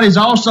thank God He's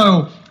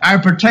also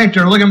our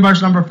protector. Look in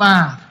verse number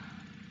 5.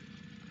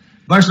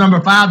 Verse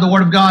number 5, the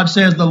Word of God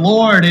says, the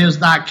Lord is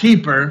thy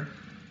keeper.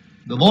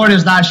 The Lord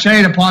is thy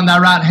shade upon thy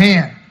right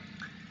hand.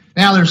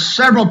 Now, there's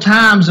several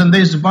times in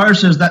these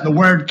verses that the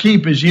word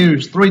keep is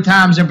used, 3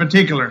 times in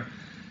particular.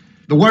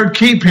 The word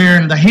keep here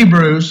in the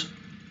Hebrews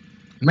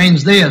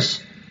means this.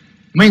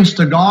 It means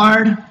to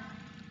guard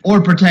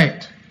or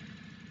protect.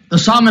 The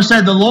psalmist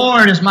said, the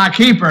Lord is my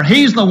keeper.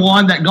 He's the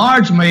one that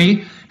guards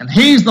me, and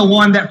He's the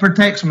one that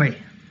protects me.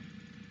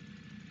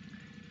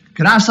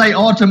 Could I say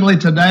ultimately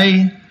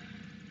today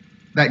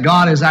that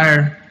God is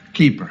our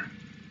keeper?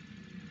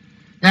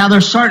 Now,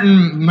 there's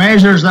certain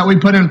measures that we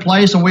put in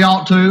place, and we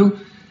ought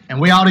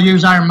to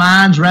use our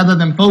minds rather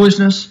than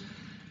foolishness.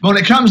 But when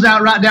it comes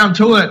down right down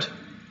to it,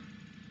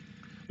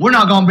 we're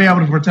not going to be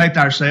able to protect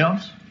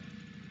ourselves.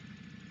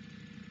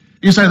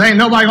 You say, there ain't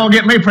nobody going to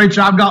get me,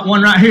 preacher. I've got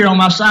one right here on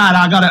my side.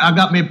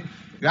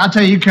 I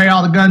tell you, you carry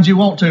all the guns you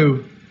want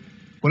to.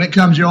 When it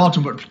comes to your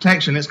ultimate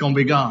protection, it's going to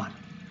be God.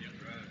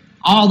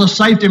 All the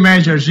safety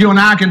measures, you and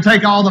I can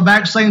take all the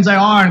vaccines they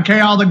are and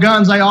carry all the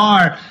guns they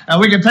are.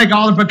 We can take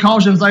all the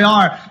precautions they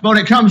are. But when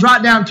it comes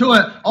right down to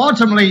it,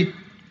 ultimately,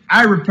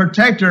 our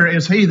protector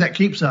is He that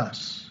keeps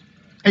us.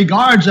 He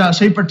guards us.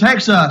 He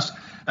protects us.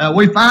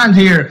 We find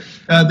here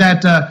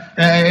that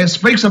it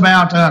speaks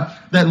about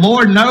that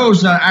Lord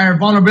knows our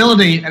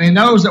vulnerability, and He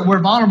knows that we're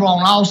vulnerable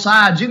on all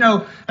sides. You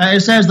know,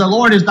 it says the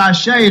Lord is thy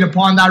shade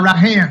upon thy right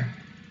hand.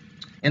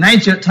 In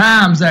ancient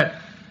times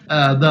that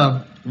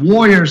the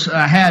warriors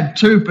had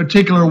 2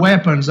 particular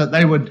weapons that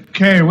they would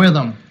carry with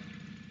them.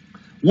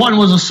 One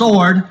was a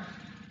sword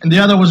and the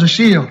other was a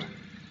shield.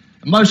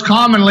 Most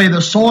commonly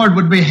the sword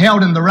would be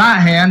held in the right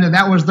hand, and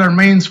that was their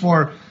means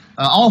for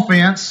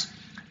offense.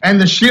 And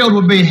the shield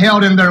would be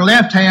held in their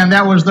left hand.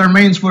 That was their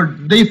means for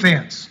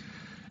defense.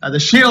 The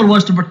shield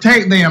was to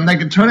protect them. They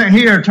could turn it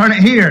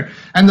here.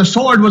 And the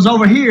sword was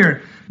over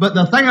here. But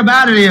the thing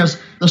about it is,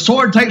 the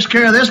sword takes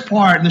care of this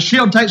part. The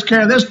shield takes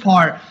care of this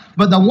part.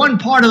 But the one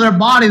part of their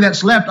body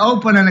that's left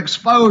open and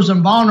exposed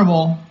and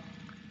vulnerable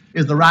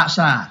is the right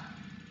side.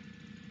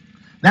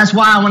 That's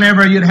why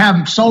whenever you'd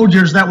have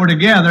soldiers that were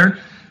together,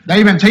 they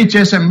even teach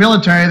this in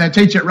military. They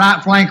teach it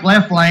right flank,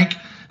 left flank.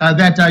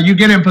 That you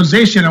get in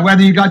position, or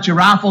whether you got your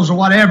rifles or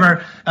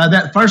whatever,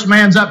 that first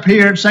man's up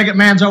here, second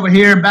man's over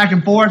here, back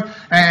and forth,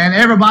 and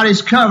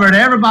everybody's covered.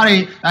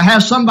 Everybody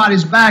has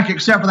somebody's back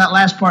except for that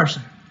last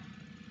person.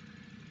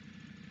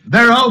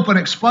 They're open,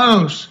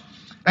 exposed.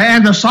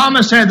 And the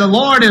psalmist said, the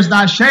Lord is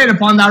thy shade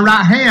upon thy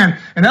right hand.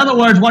 In other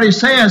words, what he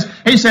says,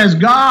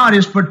 God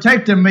is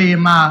protecting me in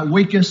my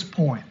weakest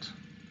point.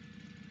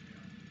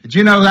 Did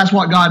you know that's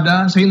what God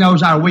does? He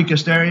knows our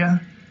weakest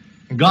area.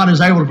 And God is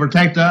able to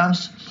protect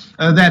us.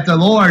 That the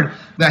Lord,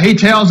 that He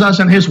tells us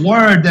in His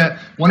Word that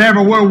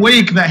whenever we're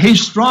weak, that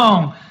He's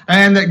strong.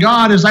 And that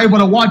God is able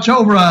to watch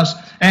over us.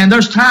 And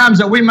there's times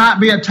that we might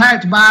be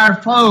attacked by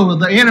our foe,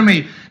 the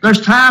enemy. There's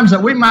times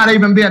that we might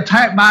even be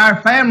attacked by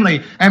our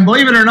family. And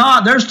believe it or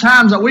not, there's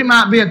times that we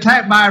might be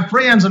attacked by our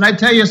friends and they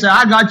tell you, say,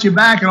 I got you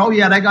back. And oh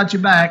yeah, they got you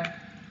back.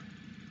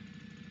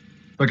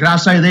 But can I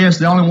say this?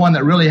 The only one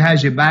that really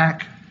has you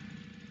back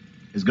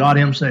is God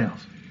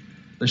Himself.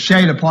 The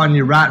shade upon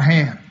your right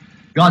hand.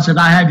 God said,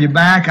 I have your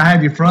back, I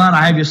have your front,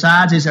 I have your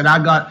sides. He said,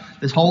 I've got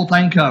this whole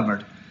thing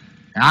covered.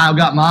 And I've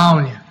got my eye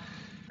on you.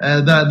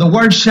 The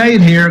word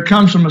shade here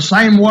comes from the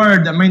same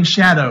word that means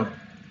shadow.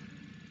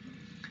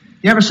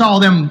 You ever saw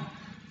them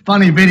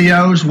funny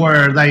videos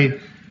where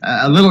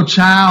a little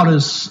child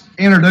is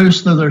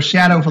introduced to their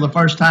shadow for the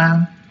first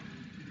time?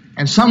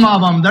 And some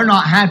of them, they're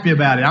not happy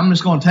about it. I'm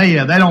just going to tell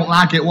you, they don't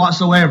like it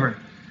whatsoever.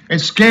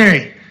 It's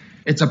scary.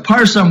 It's a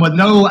person with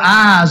no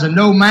eyes and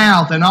no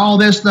mouth and all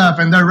this stuff,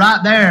 and they're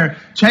right there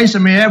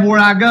chasing me everywhere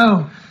I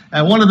go.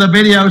 One of the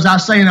videos I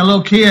seen, a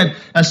little kid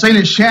seen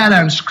its shadow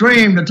and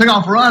screamed and took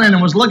off running and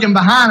was looking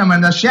behind them,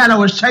 and the shadow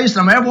was chasing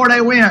them everywhere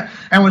they went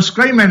and was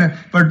screaming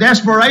for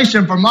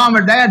desperation for mom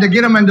or dad to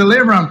get them and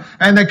deliver them,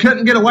 and they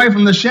couldn't get away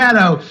from the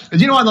shadow.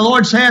 Did you know what the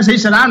Lord says? He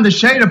said, I'm the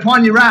shade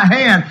upon your right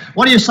hand.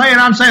 What are you saying?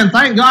 I'm saying,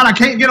 thank God I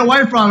can't get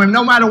away from Him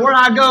no matter where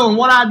I go and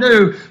what I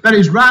do, that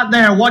He's right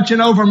there watching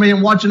over me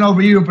and watching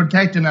over you and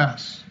protecting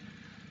us.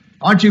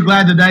 Aren't you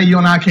glad today you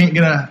and I can't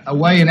get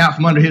away and out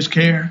from under His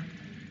care?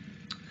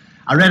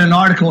 I read an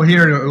article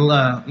here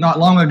not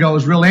long ago. It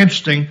was real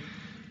interesting,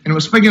 and it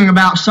was speaking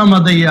about some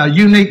of the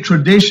unique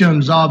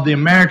traditions of the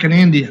American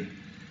Indian.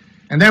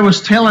 And they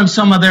was telling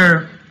some of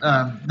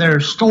their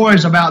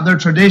stories about their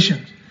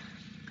traditions.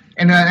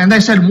 And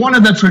they said one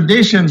of the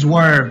traditions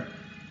were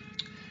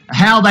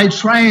how they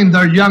trained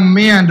their young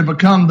men to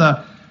become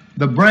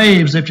the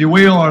braves, if you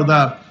will, or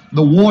the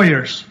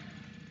warriors.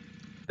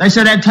 They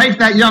said they'd take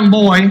that young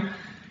boy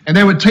and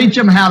they would teach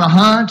him how to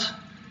hunt,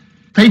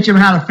 teach him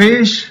how to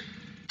fish,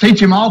 teach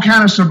him all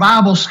kind of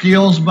survival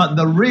skills, but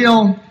the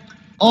real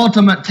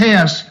ultimate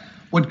test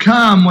would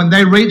come when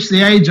they reached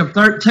the age of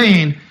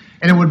 13,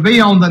 and it would be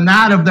on the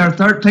night of their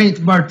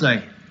 13th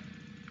birthday.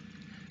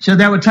 So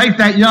they would take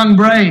that young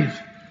brave,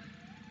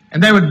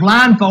 and they would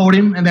blindfold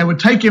him, and they would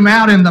take him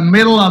out in the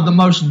middle of the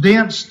most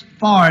dense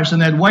forest,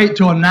 and they'd wait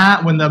till a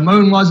night when the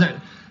moon wasn't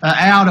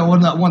out, or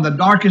one of the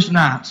darkest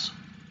nights.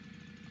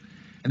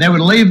 And they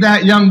would leave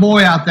that young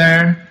boy out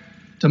there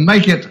to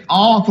make it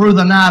all through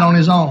the night on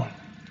his own.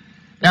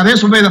 Now,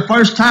 this would be the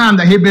first time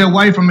that he'd be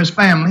away from his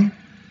family.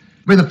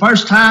 It would be the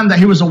first time that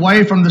he was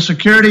away from the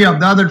security of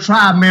the other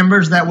tribe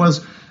members that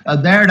was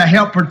there to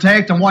help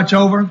protect and watch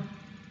over.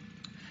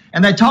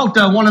 And they talked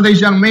to one of these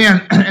young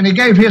men, and he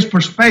gave his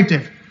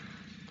perspective.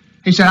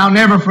 He said, I'll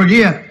never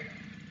forget.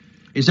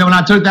 He said, when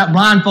I took that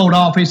blindfold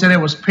off, he said,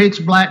 it was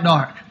pitch black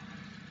dark.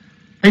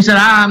 He said,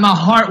 my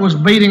heart was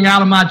beating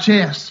out of my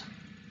chest.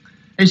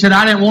 He said,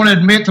 I didn't want to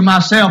admit to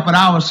myself, but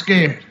I was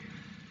scared.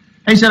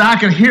 He said, I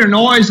could hear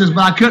noises,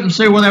 but I couldn't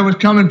see where they was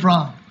coming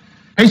from.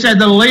 He said,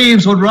 the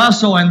leaves would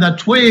rustle and the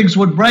twigs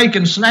would break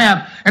and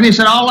snap. And he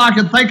said, all I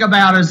could think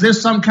about is this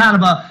some kind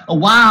of a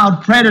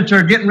wild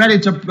predator getting ready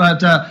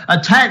to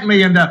attack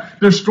me and to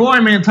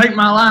destroy me and take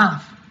my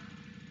life.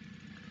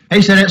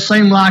 He said, it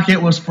seemed like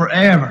it was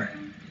forever,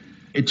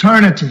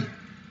 eternity,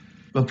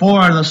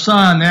 before the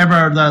sun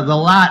ever, the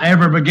light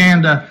ever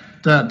began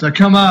to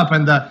come up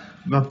and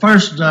the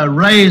first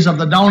rays of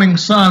the dawning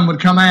sun would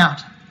come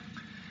out.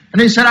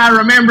 And he said, I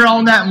remember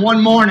on that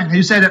one morning,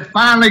 he said, it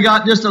finally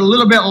got just a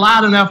little bit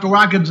light enough to where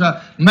I could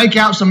make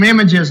out some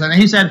images. And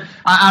he said,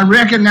 I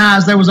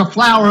recognized there was a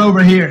flower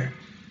over here.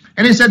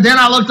 And he said, then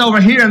I looked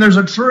over here and there's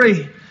a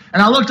tree.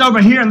 And I looked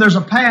over here and there's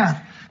a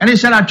path. And he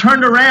said, I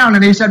turned around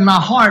and he said, my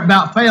heart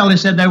about fell. He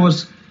said, there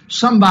was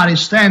somebody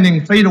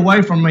standing feet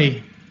away from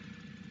me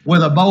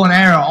with a bow and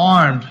arrow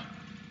armed.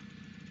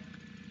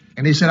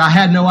 And he said, I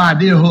had no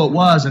idea who it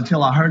was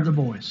until I heard the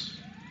voice.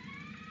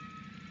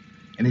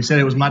 And he said,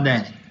 it was my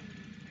daddy.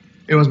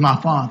 It was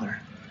my father.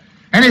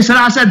 And he said,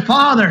 I said,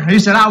 Father. He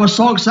said, I was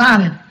so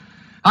excited.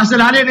 I said,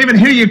 I didn't even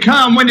hear you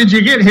come. When did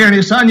you get here? And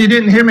he said, son, you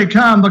didn't hear me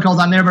come because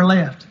I never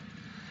left.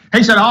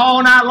 He said,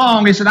 all night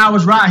long. He said, I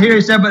was right here.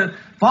 He said, but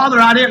Father,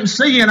 I didn't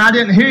see you and I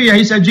didn't hear you.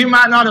 He said, you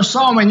might not have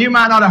saw me and you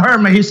might not have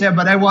heard me. He said,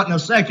 but there wasn't a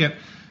second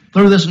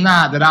through this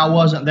night that I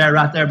wasn't there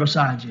right there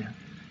beside you.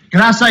 Can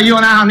I say you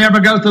and I will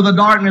never go through the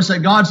darkness,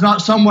 that God's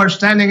not somewhere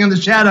standing in the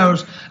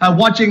shadows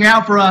watching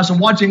out for us and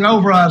watching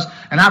over us.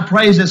 And I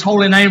praise His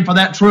holy name for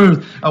that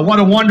truth. What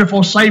a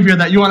wonderful Savior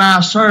that you and I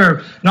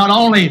serve. Not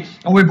only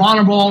are we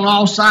vulnerable on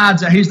all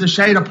sides, that He's the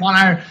shade upon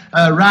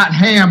our right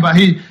hand, but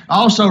He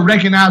also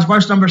recognized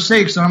verse number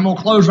 6, and I'm going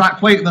to close right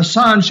quick, the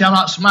sun shall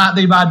not smite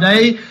thee by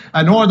day,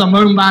 nor the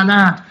moon by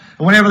night.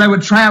 whenever they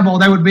would travel,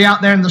 they would be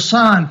out there in the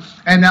sun,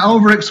 and the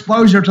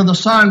overexposure to the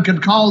sun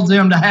could cause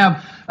them to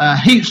have a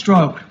heat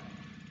stroke.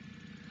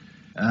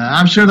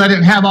 I'm sure they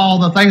didn't have all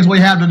the things we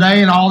have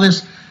today and all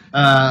this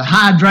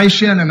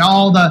hydration and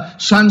all the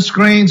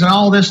sunscreens and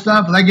all this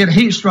stuff. They get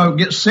heat stroke,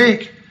 get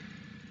sick.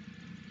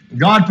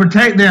 God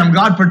protect them.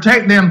 God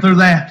protect them through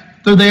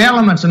that, through the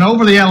elements and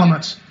over the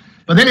elements.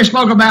 But then he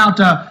spoke about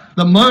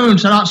the moon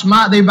shall not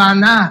smite thee by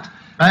night,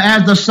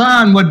 as the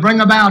sun would bring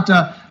about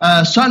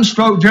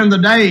sunstroke during the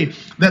day,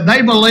 that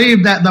they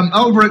believed that the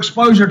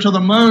overexposure to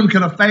the moon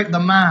could affect the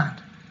mind.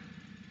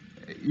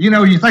 You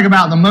know, you think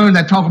about the moon,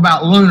 they talk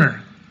about lunar.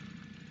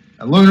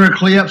 A lunar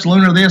eclipse,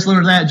 lunar this,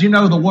 lunar that. Do you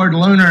know the word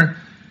lunar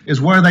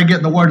is where they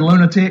get the word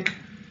lunatic?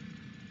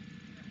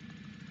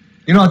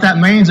 You know what that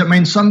means? It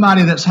means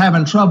somebody that's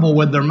having trouble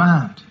with their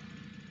mind.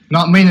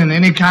 Not meaning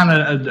any kind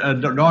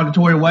of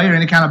derogatory way or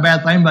any kind of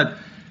bad thing, but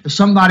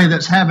somebody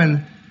that's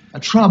having a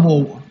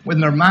trouble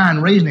with their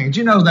mind reasoning. Do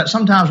you know that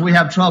sometimes we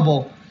have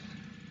trouble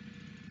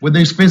with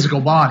these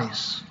physical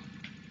bodies?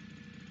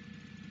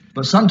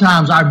 But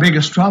sometimes our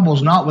biggest trouble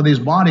is not with these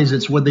bodies,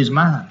 it's with these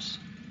minds.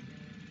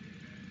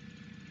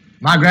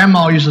 My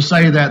grandma used to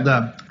say that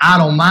the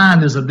idle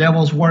mind is the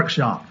devil's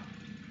workshop.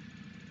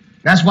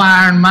 That's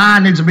why our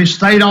mind needs to be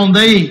stayed on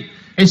thee.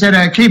 He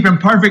said, keep in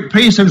perfect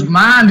peace whose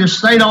mind is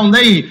stayed on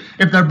thee.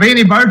 If there be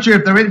any virtue,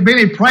 if there be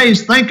any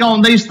praise, think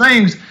on these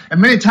things.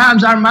 And many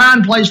times our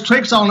mind plays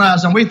tricks on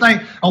us, and we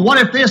think, oh, what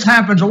if this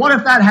happens, or what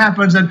if that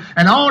happens, and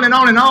on and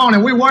on and on,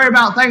 and we worry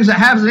about things that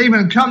haven't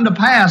even come to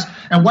pass,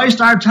 and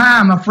waste our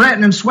time of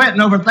fretting and sweating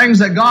over things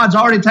that God's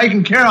already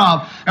taken care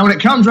of. And when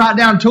it comes right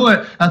down to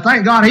it,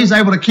 thank God He's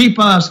able to keep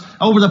us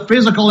over the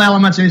physical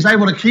elements, and He's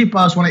able to keep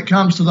us when it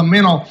comes to the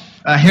mental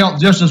health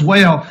just as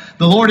well.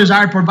 The Lord is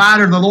our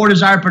provider. The Lord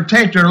is our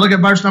protector. Look at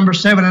verse number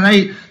 7 and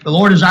 8. The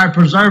Lord is our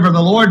preserver.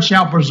 The Lord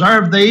shall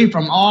preserve thee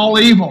from all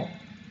evil.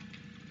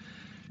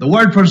 The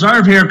word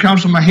preserve here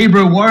comes from a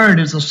Hebrew word.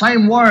 It's the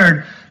same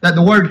word that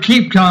the word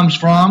keep comes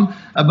from,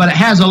 but it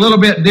has a little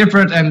bit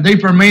different and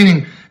deeper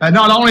meaning.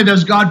 Not only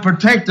does God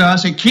protect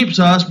us, He keeps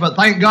us, but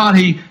thank God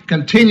He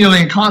continually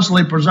and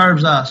constantly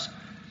preserves us.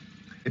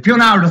 If you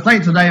and I were to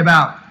think today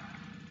about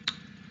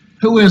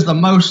who is the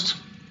most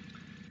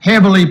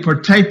heavily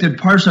protected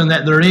person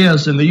that there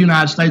is in the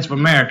United States of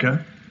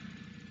America,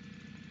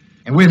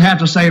 and we'd have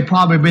to say it'd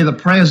probably be the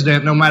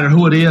president, no matter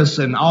who it is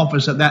in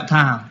office at that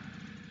time.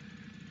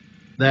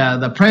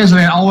 The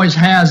president always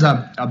has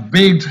a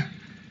big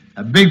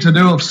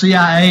to-do of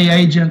CIA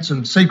agents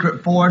and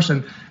secret force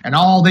and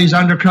all these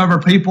undercover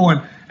people,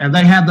 and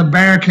they have the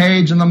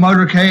barricades and the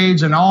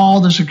motorcades and all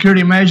the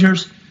security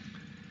measures.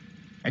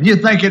 And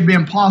you'd think it'd be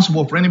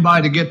impossible for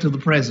anybody to get to the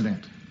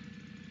president.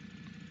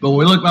 But when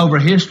we look over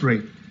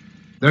history,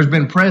 there's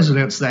been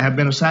presidents that have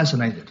been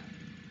assassinated.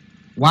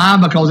 Why?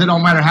 Because it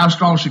don't matter how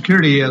strong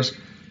security is,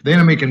 the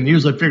enemy can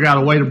usually figure out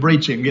a way to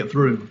breach it and get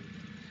through.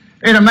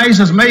 It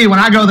amazes me when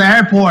I go to the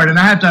airport and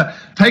I have to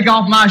take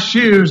off my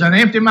shoes and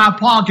empty my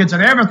pockets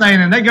and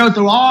everything, and they go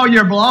through all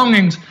your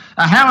belongings.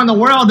 How in the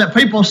world that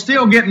people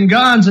still getting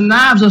guns and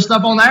knives and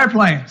stuff on the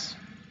airplanes?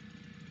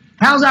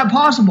 How's that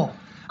possible?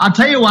 I'll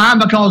tell you why,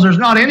 because there's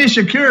not any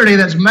security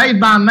that's made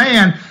by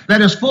man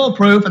that is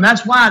foolproof, and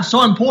that's why it's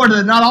so important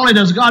that not only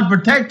does God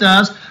protect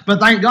us,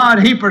 but thank God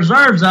He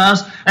preserves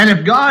us. And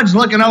if God's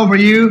looking over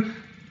you,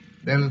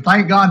 then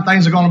thank God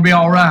things are going to be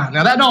all right.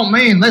 Now that don't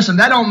mean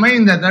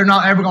that they're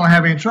not ever going to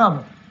have any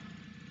trouble.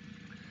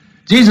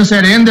 Jesus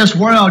said, in this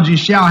world you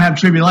shall have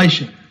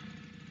tribulation,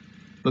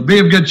 but be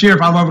of good cheer,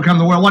 for I've overcome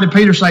the world. What did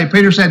Peter say?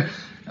 Peter said,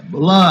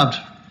 beloved,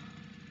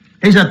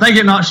 he said, think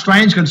it not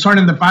strange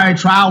concerning the fiery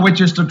trial, which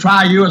is to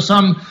try you as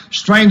some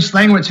strange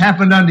thing which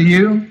happened unto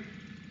you.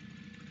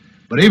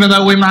 But even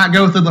though we might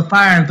go through the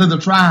fire and through the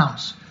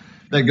trials,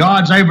 that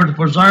God's able to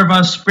preserve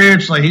us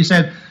spiritually. He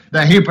said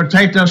that He'll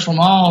protect us from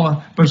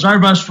all,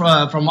 preserve us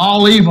from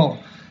all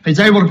evil. He's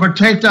able to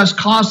protect us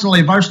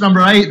constantly. Verse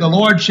number 8, the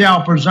Lord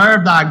shall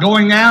preserve thy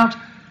going out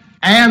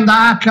and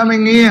thy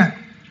coming in.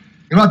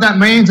 You know what that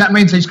means? That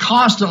means He's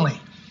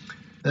constantly,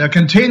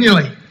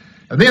 continually.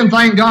 And then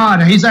thank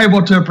God He's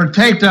able to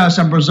protect us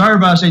and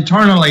preserve us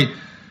eternally.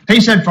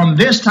 He said from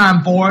this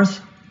time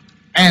forth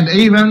and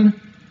even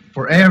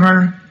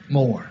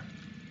forevermore.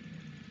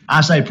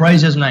 I say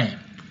praise His name.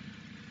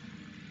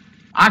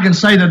 I can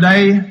say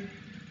today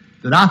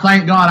that I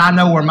thank God I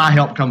know where my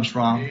help comes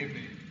from. Amen.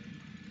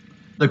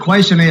 The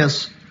question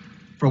is,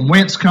 from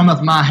whence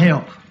cometh my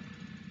help?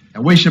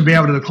 And we should be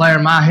able to declare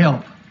my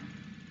help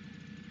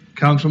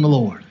comes from the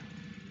Lord.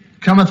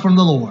 Cometh from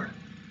the Lord,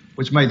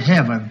 which made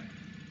heaven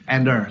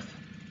and earth.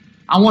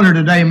 I wonder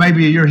today,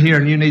 maybe you're here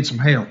and you need some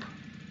help.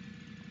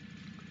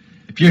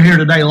 If you're here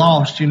today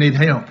lost, you need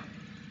help.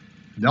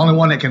 The only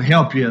one that can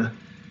help you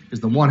is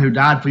the one who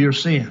died for your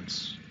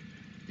sins.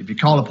 If you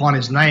call upon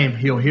His name,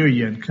 He'll hear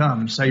you and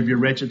come and save your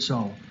wretched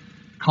soul.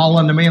 Call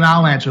unto me and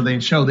I'll answer thee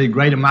and show thee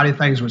great and mighty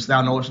things which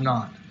thou knowest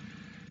not.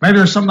 Maybe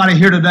there's somebody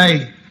here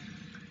today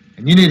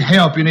and you need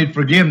help, you need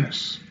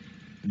forgiveness.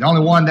 The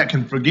only one that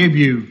can forgive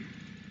you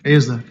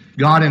is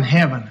God in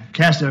heaven,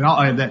 cast it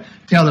all, that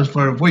tells us,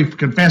 for if we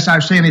confess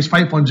our sin, He's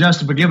faithful and just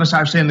to forgive us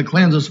our sin, to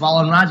cleanse us of all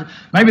unrighteousness.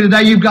 Maybe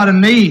today you've got a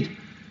need.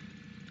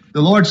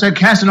 The Lord said,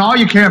 casting all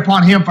your care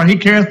upon Him, for He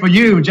careth for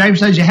you. James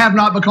says, you have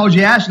not because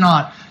you ask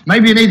not.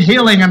 Maybe you need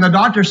healing and the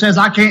doctor says,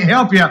 I can't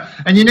help you.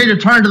 And you need to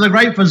turn to the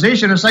great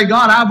physician and say,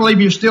 God, I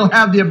believe you still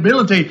have the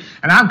ability,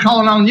 and I'm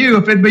calling on you.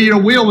 If it be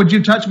your will, would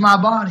you touch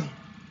my body?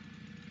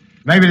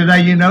 Maybe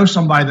today you know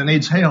somebody that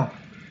needs help.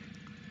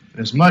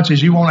 And as much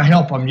as you want to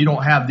help them, you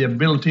don't have the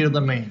ability or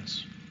the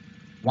means.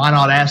 Why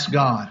not ask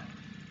God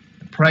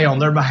and pray on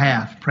their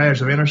behalf,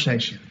 prayers of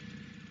intercession?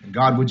 And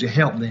God, would you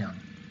help them?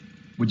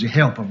 Would you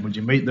help them? Would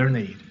you meet their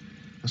need?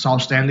 Let's all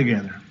stand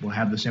together. We'll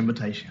have this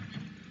invitation.